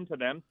was done to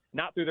them,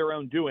 not through their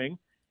own doing.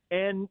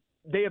 And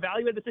they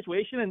evaluated the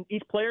situation, and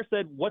each player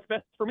said, what's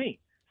best for me?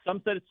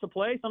 Some said it's to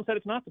play. Some said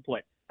it's not to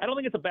play. I don't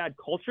think it's a bad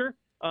culture.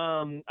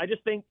 I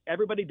just think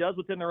everybody does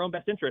what's in their own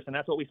best interest, and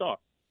that's what we saw.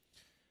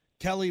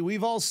 Kelley,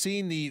 we've all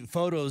seen the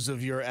photos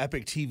of your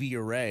epic TV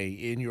array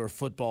in your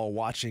football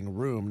watching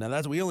room.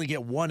 Now, we only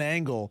get one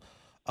angle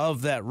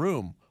of that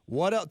room.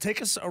 What else?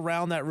 Take us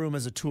around that room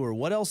as a tour.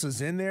 What else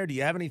is in there? Do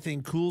you have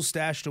anything cool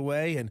stashed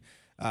away? And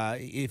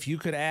if you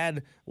could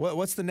add,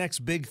 what's the next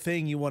big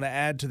thing you want to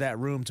add to that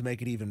room to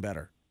make it even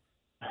better?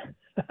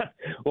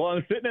 Well,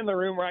 I'm sitting in the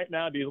room right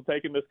now, Diesel,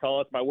 taking this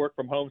call. It's my work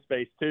from home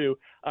space too.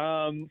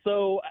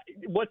 So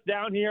what's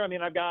down here? I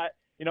mean, I've got,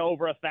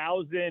 over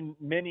 1,000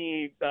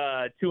 mini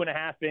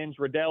 2.5-inch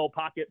Riddell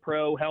Pocket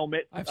Pro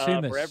helmets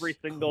for every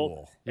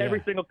single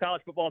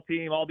college football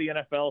team, all the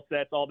NFL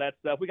sets, all that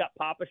stuff. We got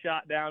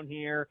Pop-A-Shot down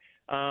here.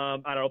 I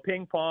don't know,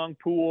 ping pong,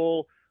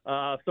 pool,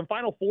 some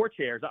Final Four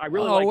chairs. I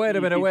really like. Wait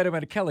a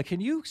minute, Kelley.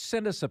 Can you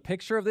send us a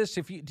picture of this?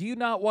 Do you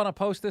not want to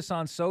post this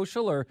on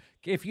social, or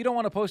if you don't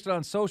want to post it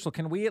on social,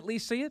 can we at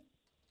least see it?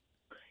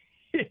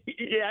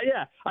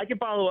 Yeah. I can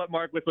follow up,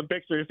 Mark, with some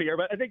pictures here.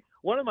 But I think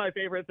one of my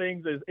favorite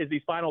things is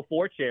these Final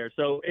Four chairs.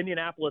 So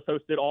Indianapolis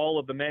hosted all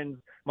of the men's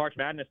March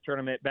Madness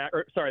tournament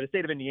the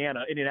state of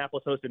Indiana.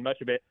 Indianapolis hosted much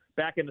of it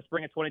back in the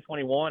spring of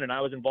 2021, and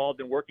I was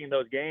involved in working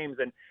those games.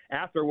 And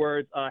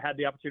afterwards, had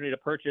the opportunity to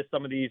purchase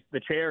some of the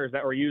chairs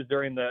that were used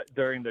during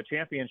the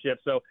championship.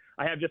 So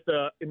I have just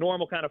a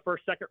normal kind of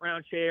first, second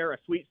round chair, a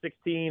Sweet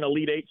 16,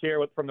 Elite 8 chair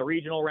from the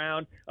regional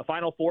round, a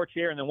Final Four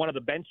chair, and then one of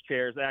the bench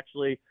chairs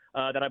actually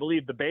that I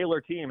believe the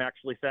Baylor team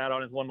actually sat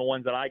on is one of the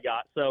ones that I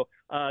got. So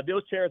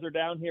those chairs are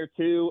down here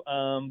too.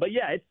 But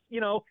yeah,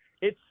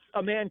 it's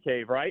a man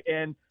cave, right?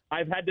 And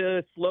I've had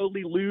to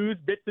slowly lose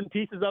bits and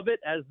pieces of it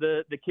as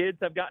the kids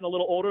have gotten a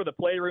little older. The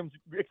playroom's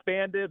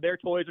expanded. Their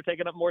toys are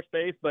taking up more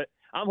space, but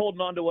I'm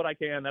holding on to what I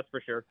can, that's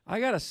for sure. I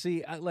got to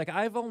see,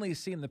 I've only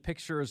seen the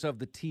pictures of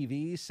the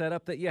TV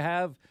setup that you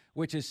have,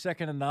 which is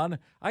second to none.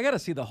 I got to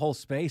see the whole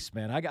space,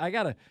 man.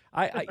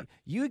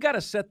 You got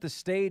to set the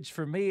stage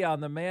for me on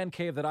the man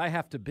cave that I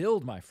have to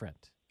build, my friend.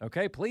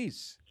 Okay,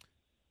 please.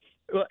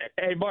 Well,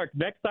 hey, Mark,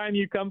 next time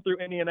you come through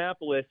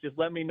Indianapolis, just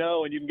let me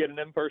know and you can get an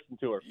in-person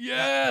tour.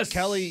 Yes!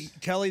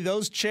 Kelley,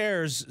 those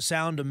chairs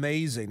sound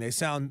amazing. They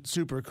sound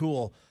super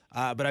cool.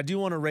 But I do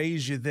want to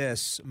raise you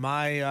this.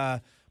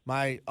 My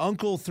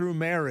uncle through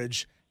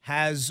marriage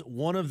has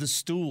one of the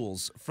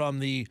stools from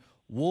the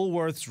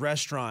Woolworth's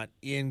restaurant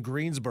in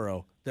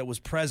Greensboro that was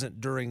present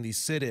during the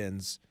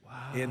sit-ins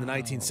in the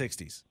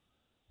 1960s.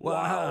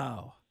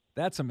 Wow.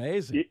 That's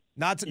amazing.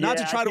 Not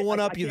to try to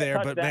one-up you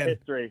there, but man.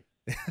 History.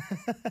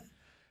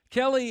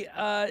 Kelley,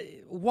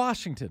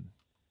 Washington,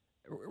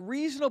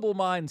 reasonable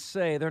minds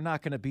say they're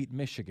not going to beat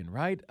Michigan,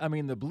 right? I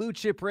mean, the blue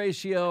chip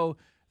ratio,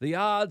 the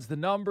odds, the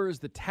numbers,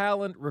 the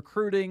talent,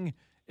 recruiting,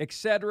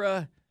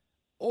 etc.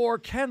 or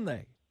can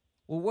they?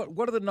 Well,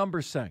 what are the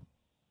numbers saying?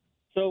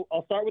 So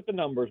I'll start with the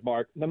numbers,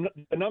 Mark. The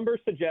numbers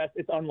suggest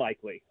it's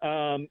unlikely.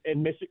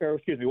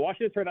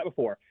 Washington's heard that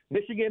before.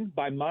 Michigan,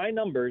 by my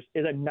numbers,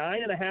 is a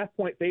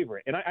 9.5-point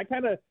favorite. And I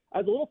was a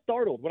little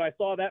startled when I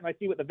saw that and I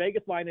see what the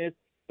Vegas line is.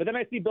 But then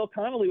I see Bill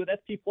Connolly with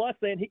SP Plus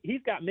saying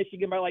he's got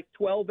Michigan by like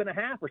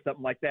 12.5 or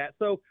something like that.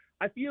 So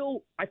I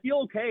feel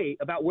okay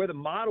about where the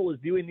model is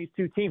viewing these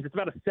two teams. It's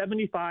about a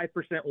 75%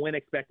 win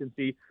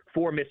expectancy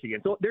for Michigan.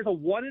 So there's a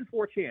 1 in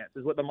 4 chance,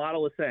 is what the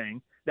model is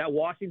saying, that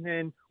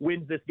Washington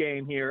wins this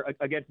game here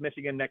against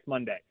Michigan next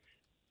Monday.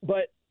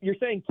 But you're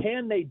saying,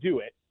 can they do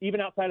it,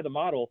 even outside of the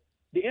model?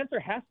 The answer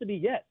has to be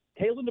yes.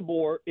 Kalen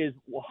DeBoer is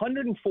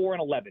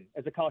 104-11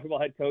 as a college football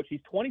head coach. He's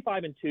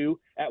 25-2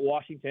 at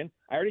Washington.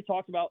 I already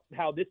talked about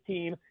how this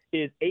team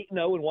is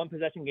 8-0 in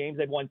one-possession games.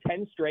 They've won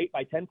 10 straight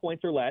by 10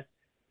 points or less.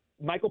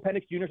 Michael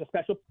Penix Jr. is a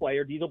special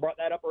player. Diesel brought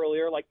that up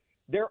earlier. Like,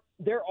 there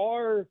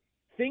are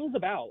things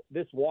about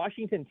this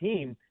Washington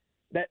team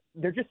that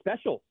they're just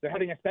special. They're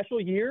having a special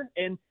year.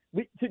 And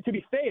to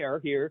be fair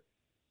here,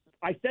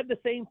 I said the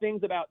same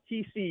things about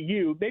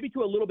TCU, maybe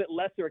to a little bit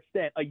lesser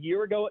extent, a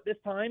year ago at this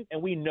time, and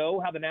we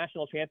know how the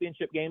national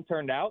championship game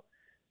turned out.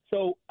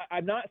 So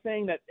I'm not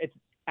saying that it's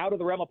out of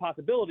the realm of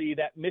possibility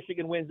that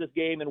Michigan wins this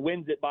game and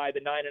wins it by the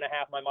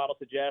 9.5 my model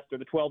suggests, or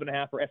the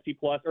 12.5 for SP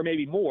Plus, or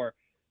maybe more.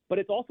 But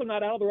it's also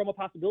not out of the realm of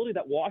possibility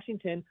that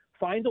Washington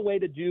finds a way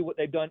to do what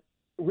they've done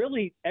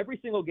really every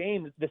single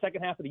game the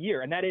second half of the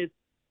year, and that is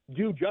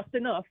do just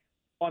enough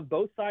on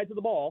both sides of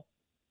the ball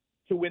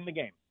to win the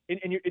game. And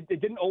it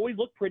didn't always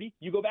look pretty.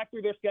 You go back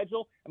through their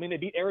schedule. I mean, they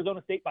beat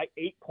Arizona State by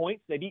 8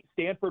 points. They beat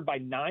Stanford by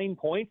 9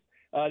 points.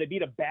 They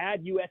beat a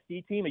bad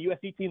USC team, a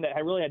USC team that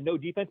really had no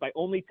defense, by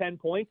only 10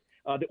 points.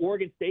 The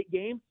Oregon State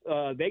game,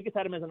 Vegas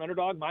had them as an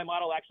underdog. My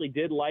model actually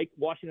did like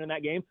Washington in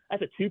that game.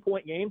 That's a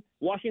 2-point game.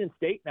 Washington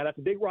State, now that's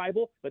a big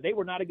rival, but they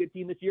were not a good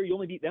team this year. You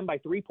only beat them by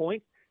 3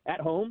 points at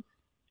home.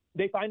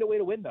 They find a way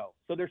to win, though.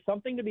 So there's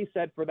something to be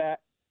said for that.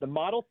 The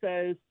model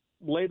says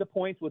lay the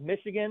points with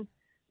Michigan.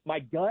 My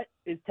gut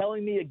is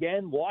telling me,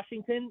 again,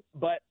 Washington,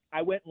 but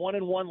I went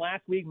 1-1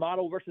 last week,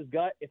 model versus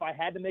gut. If I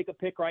had to make a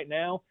pick right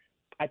now,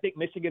 I think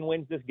Michigan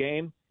wins this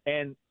game,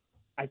 and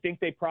I think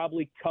they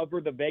probably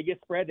cover the Vegas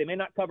spread. They may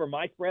not cover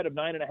my spread of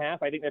 9.5.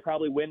 I think they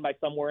probably win by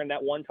somewhere in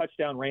that 1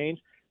 touchdown range.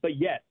 But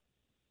yes,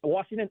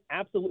 Washington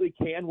absolutely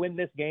can win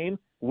this game.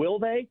 Will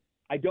they?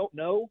 I don't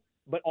know.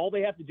 But all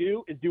they have to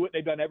do is do what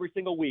they've done every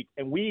single week.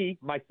 And we,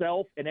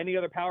 myself, and any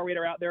other power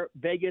rater out there,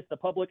 Vegas, the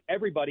public,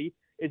 everybody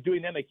is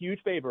doing them a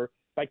huge favor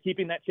by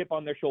keeping that chip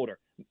on their shoulder.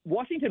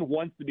 Washington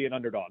wants to be an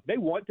underdog. They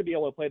want to be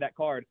able to play that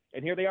card.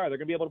 And here they are. They're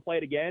going to be able to play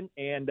it again.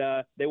 And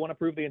they want to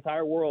prove to the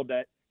entire world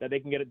that they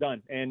can get it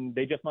done. And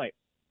they just might.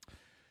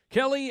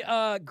 Kelley,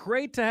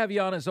 great to have you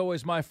on as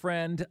always, my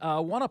friend.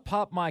 Want to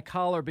pop my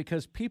collar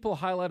because people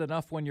highlight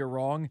enough when you're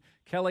wrong.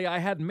 Kelley, I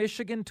had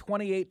Michigan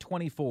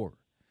 28-24.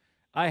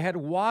 I had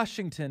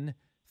Washington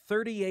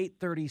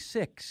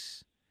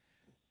 38-36.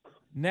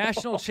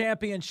 National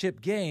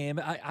championship game.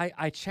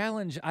 I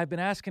challenge, I've been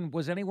asking,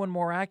 was anyone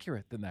more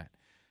accurate than that?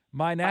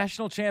 My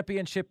national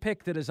championship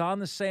pick that is on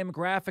the same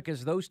graphic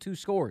as those two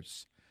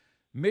scores.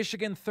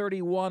 Michigan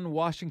 31,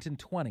 Washington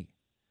 20.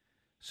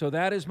 So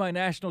that is my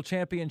national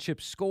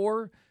championship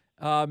score.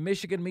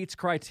 Michigan meets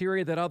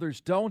criteria that others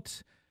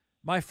don't.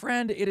 My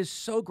friend, it is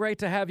so great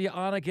to have you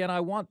on again. I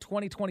want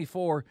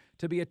 2024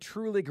 to be a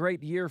truly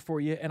great year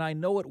for you, and I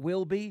know it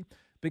will be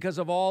because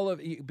of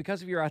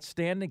your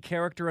outstanding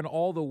character and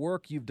all the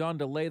work you've done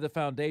to lay the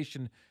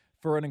foundation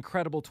for an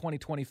incredible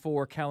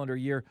 2024 calendar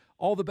year.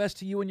 All the best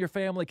to you and your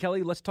family,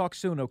 Kelley. Let's talk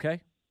soon,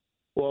 okay?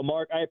 Well,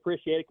 Mark, I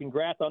appreciate it.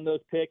 Congrats on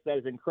those picks. That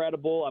is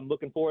incredible. I'm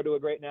looking forward to a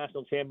great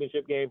national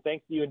championship game.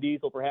 Thanks to you and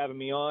Diesel for having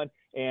me on,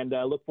 and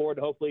look forward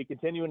to hopefully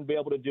continuing to be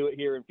able to do it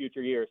here in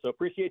future years. So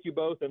appreciate you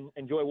both, and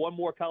enjoy one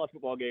more college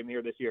football game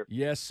here this year.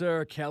 Yes,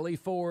 sir. Kelley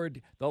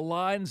Ford,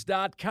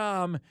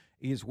 thelines.com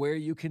is where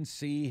you can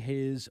see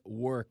his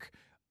work.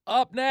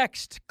 Up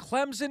next,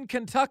 Clemson,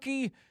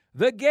 Kentucky,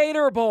 the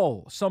Gator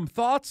Bowl. Some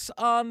thoughts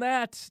on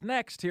that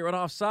next here on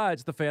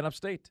Offsides, the Fan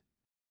Upstate.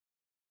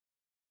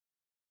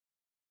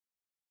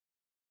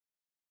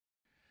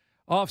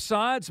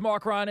 Offsides,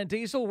 Mark, Ryan, and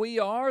Diesel. We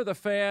are the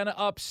Fan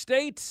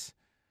Upstate.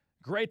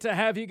 Great to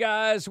have you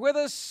guys with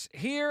us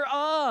here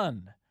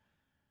on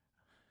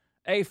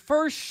a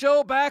first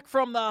show back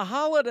from the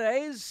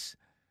holidays.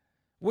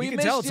 We you can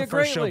missed tell it's you the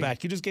first greatly. show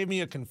back. You just gave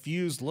me a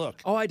confused look.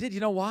 Oh, I did.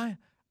 You know why?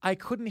 I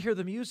couldn't hear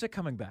the music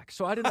coming back,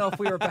 so I didn't know if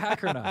we were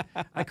back or not.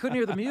 I couldn't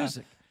hear the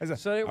music.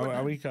 So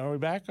are we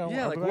back?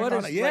 Yeah, like what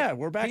is? Yeah,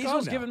 we're back Diesel's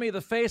on now. giving me the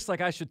face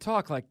like I should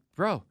talk. Like,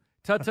 bro.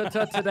 Tut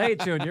today,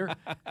 Junior.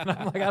 And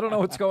I'm like, I don't know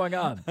what's going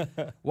on.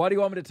 Why do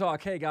you want me to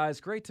talk? Hey, guys,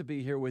 great to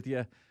be here with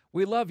you.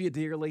 We love you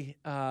dearly,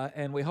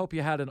 and we hope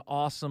you had an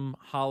awesome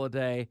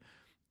holiday.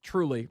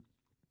 Truly.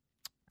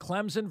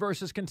 Clemson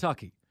versus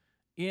Kentucky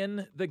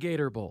in the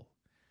Gator Bowl.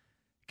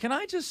 Can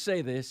I just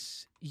say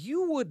this?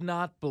 You would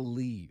not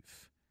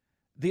believe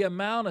the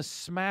amount of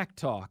smack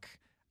talk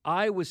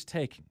I was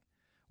taking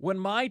when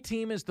my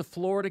team is the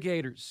Florida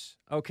Gators,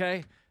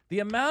 okay? the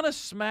amount of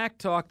smack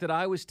talk that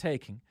I was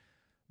taking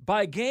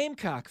by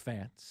Gamecock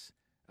fans,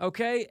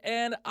 okay?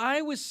 And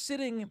I was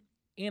sitting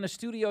in a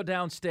studio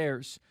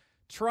downstairs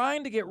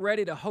trying to get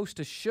ready to host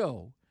a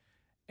show,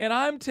 and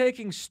I'm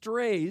taking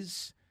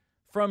strays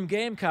from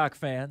Gamecock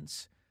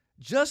fans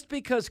just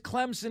because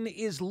Clemson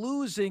is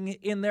losing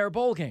in their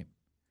bowl game.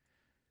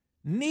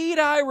 Need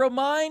I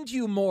remind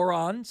you,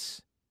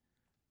 morons,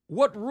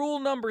 what rule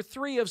number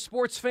 3 of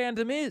sports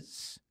fandom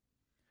is?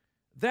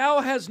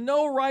 Thou has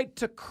no right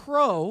to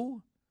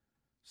crow.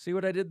 See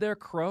what I did there?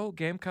 Crow,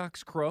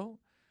 Gamecocks crow.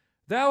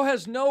 Thou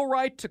has no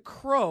right to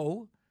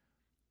crow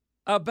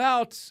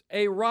about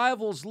a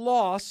rival's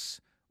loss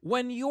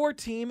when your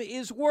team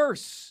is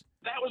worse.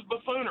 That was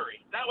buffoonery.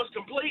 That was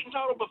complete and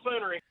total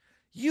buffoonery.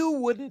 You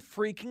wouldn't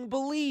freaking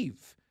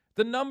believe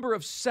the number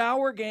of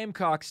sour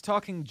Gamecocks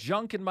talking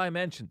junk in my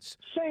mentions.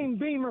 Shane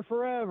Beamer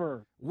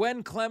forever.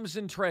 When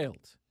Clemson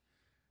trailed.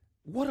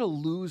 What a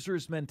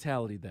loser's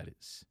mentality that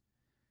is.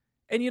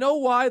 And you know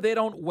why they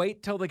don't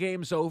wait till the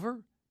game's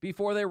over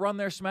before they run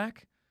their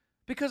smack?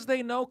 Because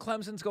they know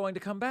Clemson's going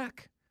to come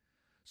back.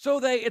 So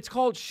it's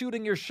called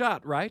shooting your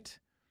shot, right?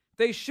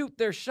 They shoot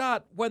their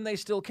shot when they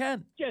still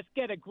can. Just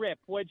get a grip,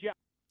 would you?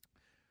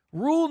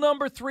 Rule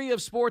number 3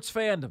 of sports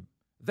fandom.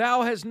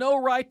 Thou has no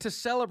right to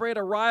celebrate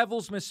a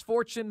rival's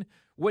misfortune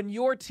when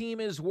your team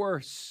is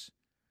worse.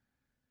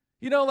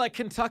 You know, like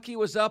Kentucky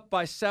was up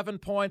by 7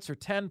 points or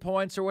 10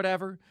 points or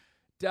whatever.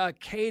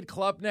 Cade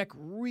Klubnik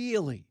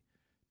really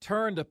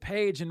turned a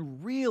page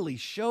and really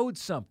showed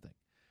something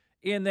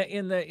in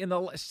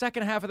the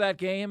second half of that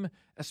game,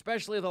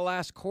 especially the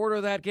last quarter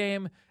of that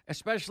game,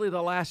 especially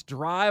the last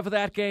drive of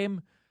that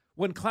game,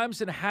 when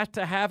Clemson had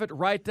to have it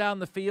right down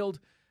the field.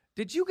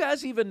 Did you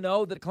guys even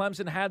know that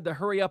Clemson had the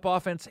hurry-up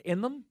offense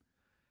in them?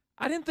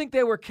 I didn't think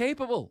they were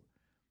capable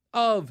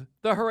of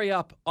the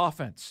hurry-up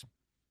offense.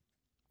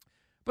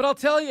 But I'll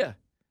tell you,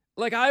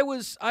 like I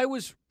was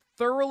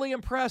thoroughly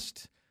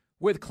impressed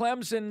with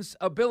Clemson's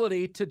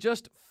ability to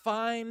just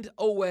find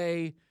a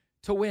way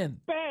to win.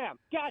 Bam!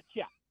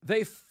 Gotcha!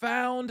 They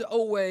found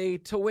a way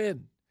to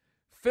win.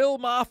 Phil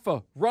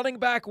Maffa, running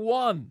back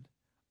 1,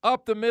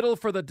 up the middle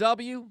for the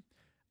W.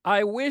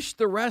 I wish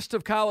the rest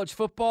of college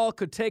football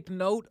could take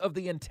note of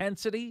the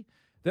intensity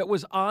that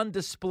was on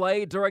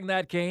display during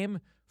that game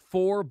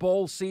for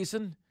bowl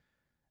season.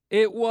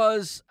 It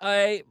was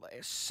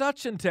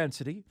such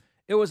intensity.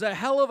 It was a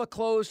hell of a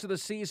close to the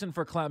season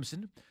for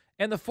Clemson,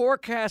 and the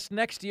forecast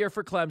next year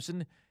for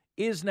Clemson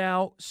is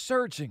now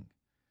surging.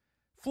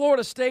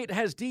 Florida State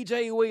has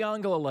DJ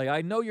Uiagalelei.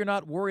 I know you're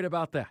not worried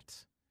about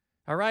that.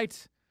 All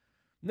right?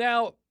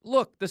 Now,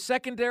 look, the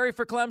secondary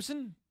for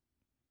Clemson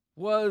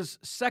was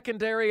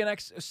secondary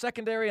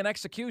and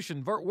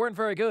execution weren't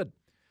very good.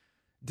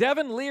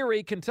 Devin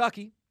Leary,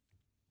 Kentucky.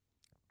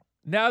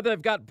 Now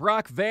they've got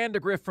Brock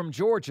Vandegrift from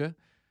Georgia.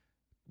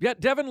 Yet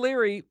Devin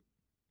Leary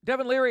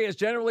has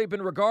generally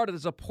been regarded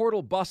as a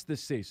portal bust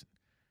this season.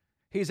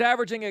 He's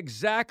averaging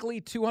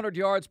exactly 200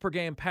 yards per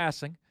game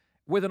passing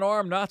with an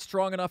arm not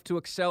strong enough to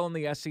excel in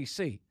the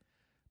SEC.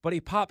 But he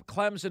popped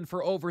Clemson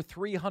for over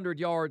 300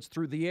 yards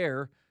through the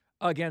air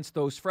against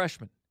those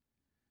freshmen.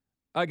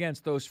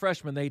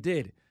 They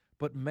did.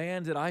 But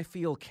man, did I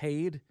feel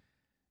Cade.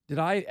 Did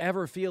I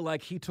ever feel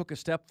like he took a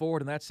step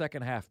forward in that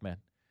second half, man?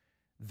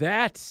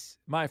 That,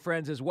 my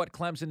friends, is what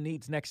Clemson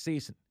needs next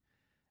season.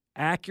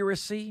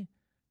 Accuracy,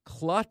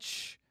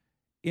 clutch,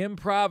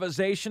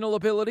 improvisational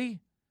ability.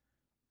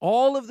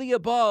 All of the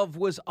above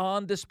was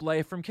on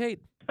display from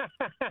Cade.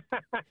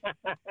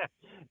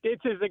 This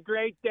is a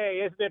great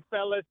day, isn't it,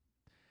 fellas?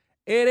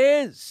 It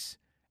is.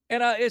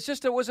 And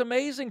it was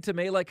amazing to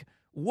me. Like,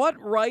 what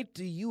right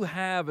do you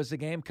have as a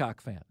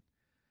Gamecock fan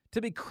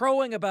to be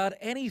crowing about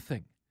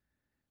anything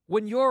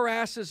when your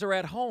asses are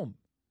at home?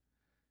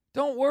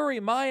 Don't worry,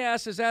 my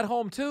ass is at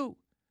home too.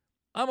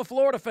 I'm a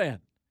Florida fan,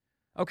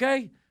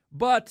 okay?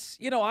 But,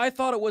 I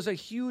thought it was a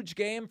huge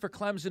game for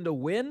Clemson to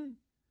win,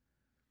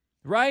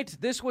 right?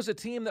 This was a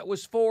team that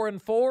was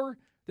 4-4.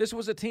 This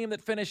was a team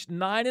that finished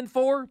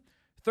 9-4,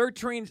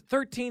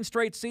 13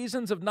 straight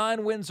seasons of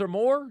 9 wins or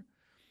more.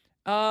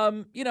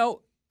 Clemson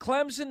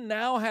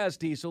now has,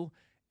 Diesel,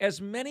 as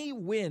many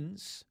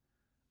wins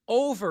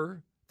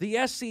over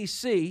the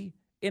SEC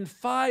in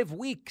 5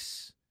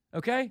 weeks,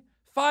 okay?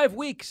 5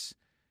 weeks,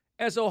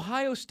 as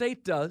Ohio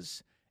State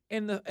does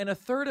in a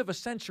third of a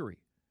century.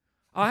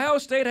 Ohio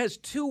State has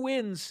 2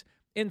 wins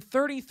in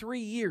 33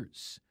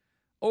 years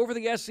over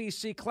the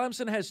SEC.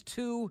 Clemson has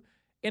 2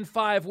 in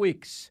 5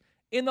 weeks.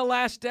 In the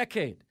last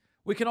decade,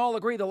 we can all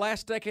agree the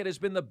last decade has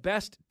been the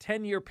best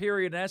 10-year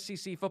period in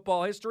SEC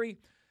football history.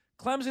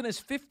 Clemson is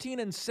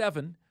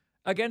 15-7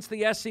 against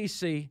the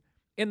SEC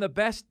in the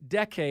best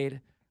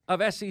decade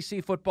of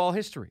SEC football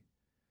history.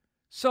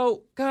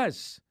 So,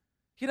 guys,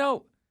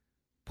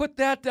 put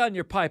that down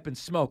your pipe and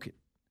smoke it,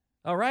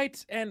 all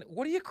right? And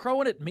what are you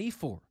crowing at me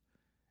for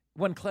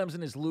when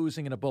Clemson is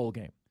losing in a bowl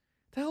game?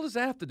 The hell does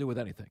that have to do with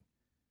anything?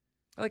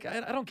 Like,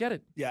 I don't get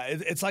it. Yeah,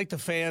 it's like the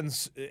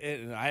fans,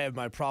 and I have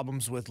my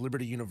problems with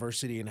Liberty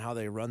University and how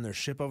they run their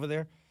ship over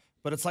there.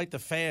 but it's like the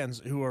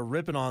fans who are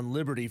ripping on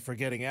Liberty for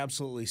getting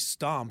absolutely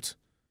stomped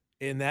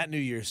in that New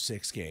Year's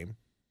Six game.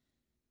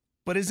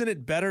 But isn't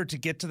it better to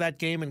get to that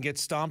game and get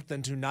stomped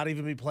than to not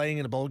even be playing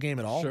in a bowl game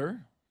at all? Sure.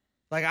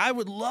 Like, I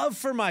would love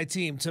for my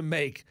team to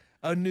make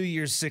a New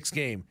Year's Six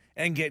game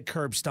and get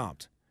curb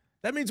stomped.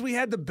 That means we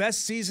had the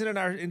best season in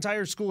our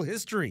entire school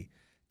history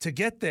to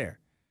get there.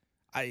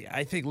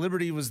 I think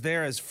Liberty was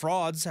there as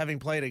frauds, having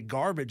played a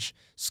garbage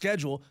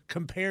schedule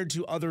compared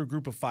to other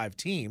Group of 5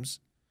 teams,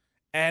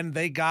 and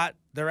they got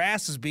their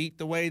asses beat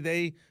the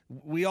way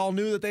we all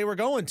knew that they were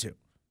going to.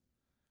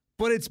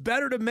 But it's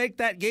better to make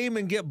that game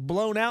and get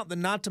blown out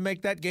than not to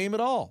make that game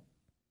at all.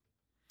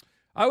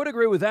 I would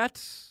agree with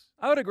that.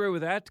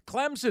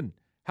 Clemson,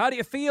 how do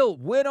you feel?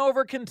 Win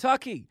over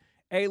Kentucky.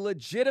 A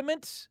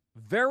legitimate,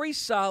 very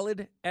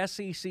solid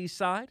SEC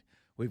side.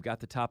 We've got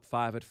the top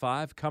 5 at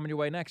 5 coming your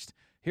way next.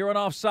 Here on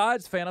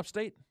Offsides, Fan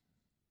Upstate.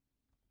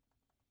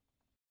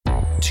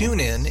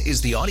 TuneIn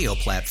is the audio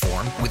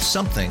platform with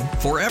something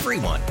for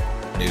everyone.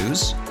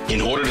 News.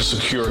 In order to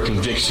secure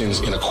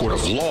convictions in a court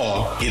of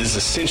law, it is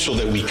essential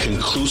that we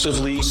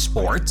conclusively.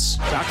 Sports.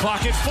 Shot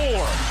clock at 4.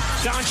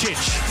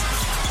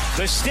 Doncic.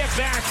 The step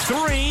back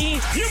 3.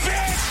 You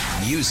bet.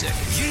 Music.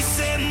 You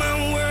set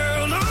my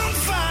world on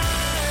fire.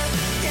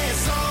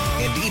 Yes,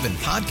 and even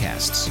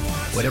podcasts.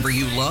 Whatever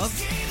you love,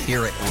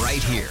 hear it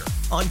right here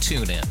on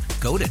TuneIn.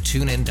 Go to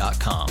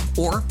TuneIn.com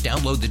or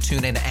download the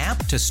TuneIn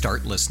app to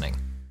start listening.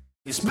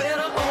 It's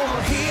better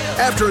over here.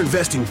 After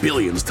investing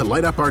billions to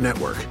light up our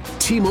network,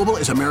 T-Mobile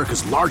is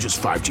America's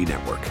largest 5G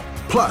network.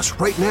 Plus,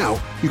 right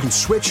now, you can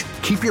switch,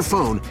 keep your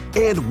phone,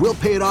 and we'll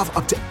pay it off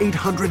up to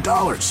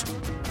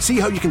 $800. See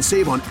how you can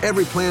save on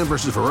every plan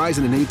versus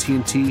Verizon and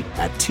AT&T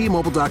at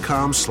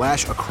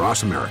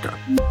T-Mobile.com/across America.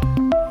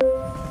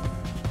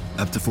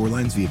 Up to 4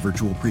 lines via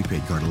virtual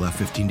prepaid card. Allow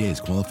 15 days.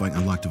 Qualifying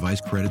unlocked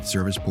device credit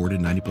service ported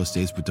 90-plus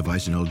days with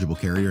device and eligible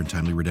carrier and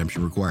timely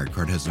redemption required.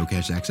 Card has no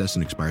cash access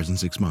and expires in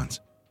 6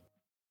 months.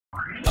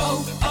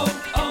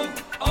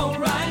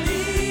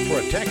 O'Reilly.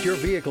 Protect your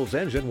vehicle's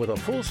engine with a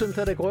full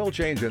synthetic oil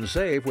change and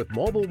save with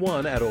Mobile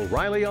One at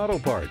O'Reilly Auto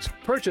Parts.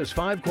 Purchase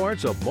 5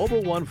 quarts of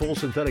Mobile One full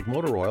synthetic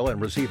motor oil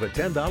and receive a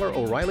 $10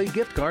 O'Reilly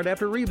gift card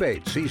after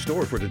rebate. See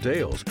store for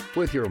details.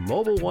 With your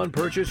Mobile One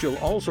purchase, you'll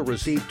also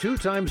receive 2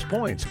 times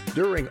points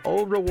during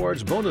O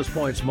Rewards Bonus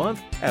Points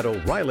Month at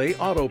O'Reilly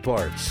Auto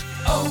Parts.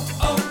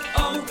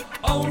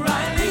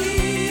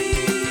 O'Reilly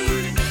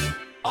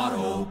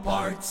Auto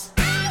Parts.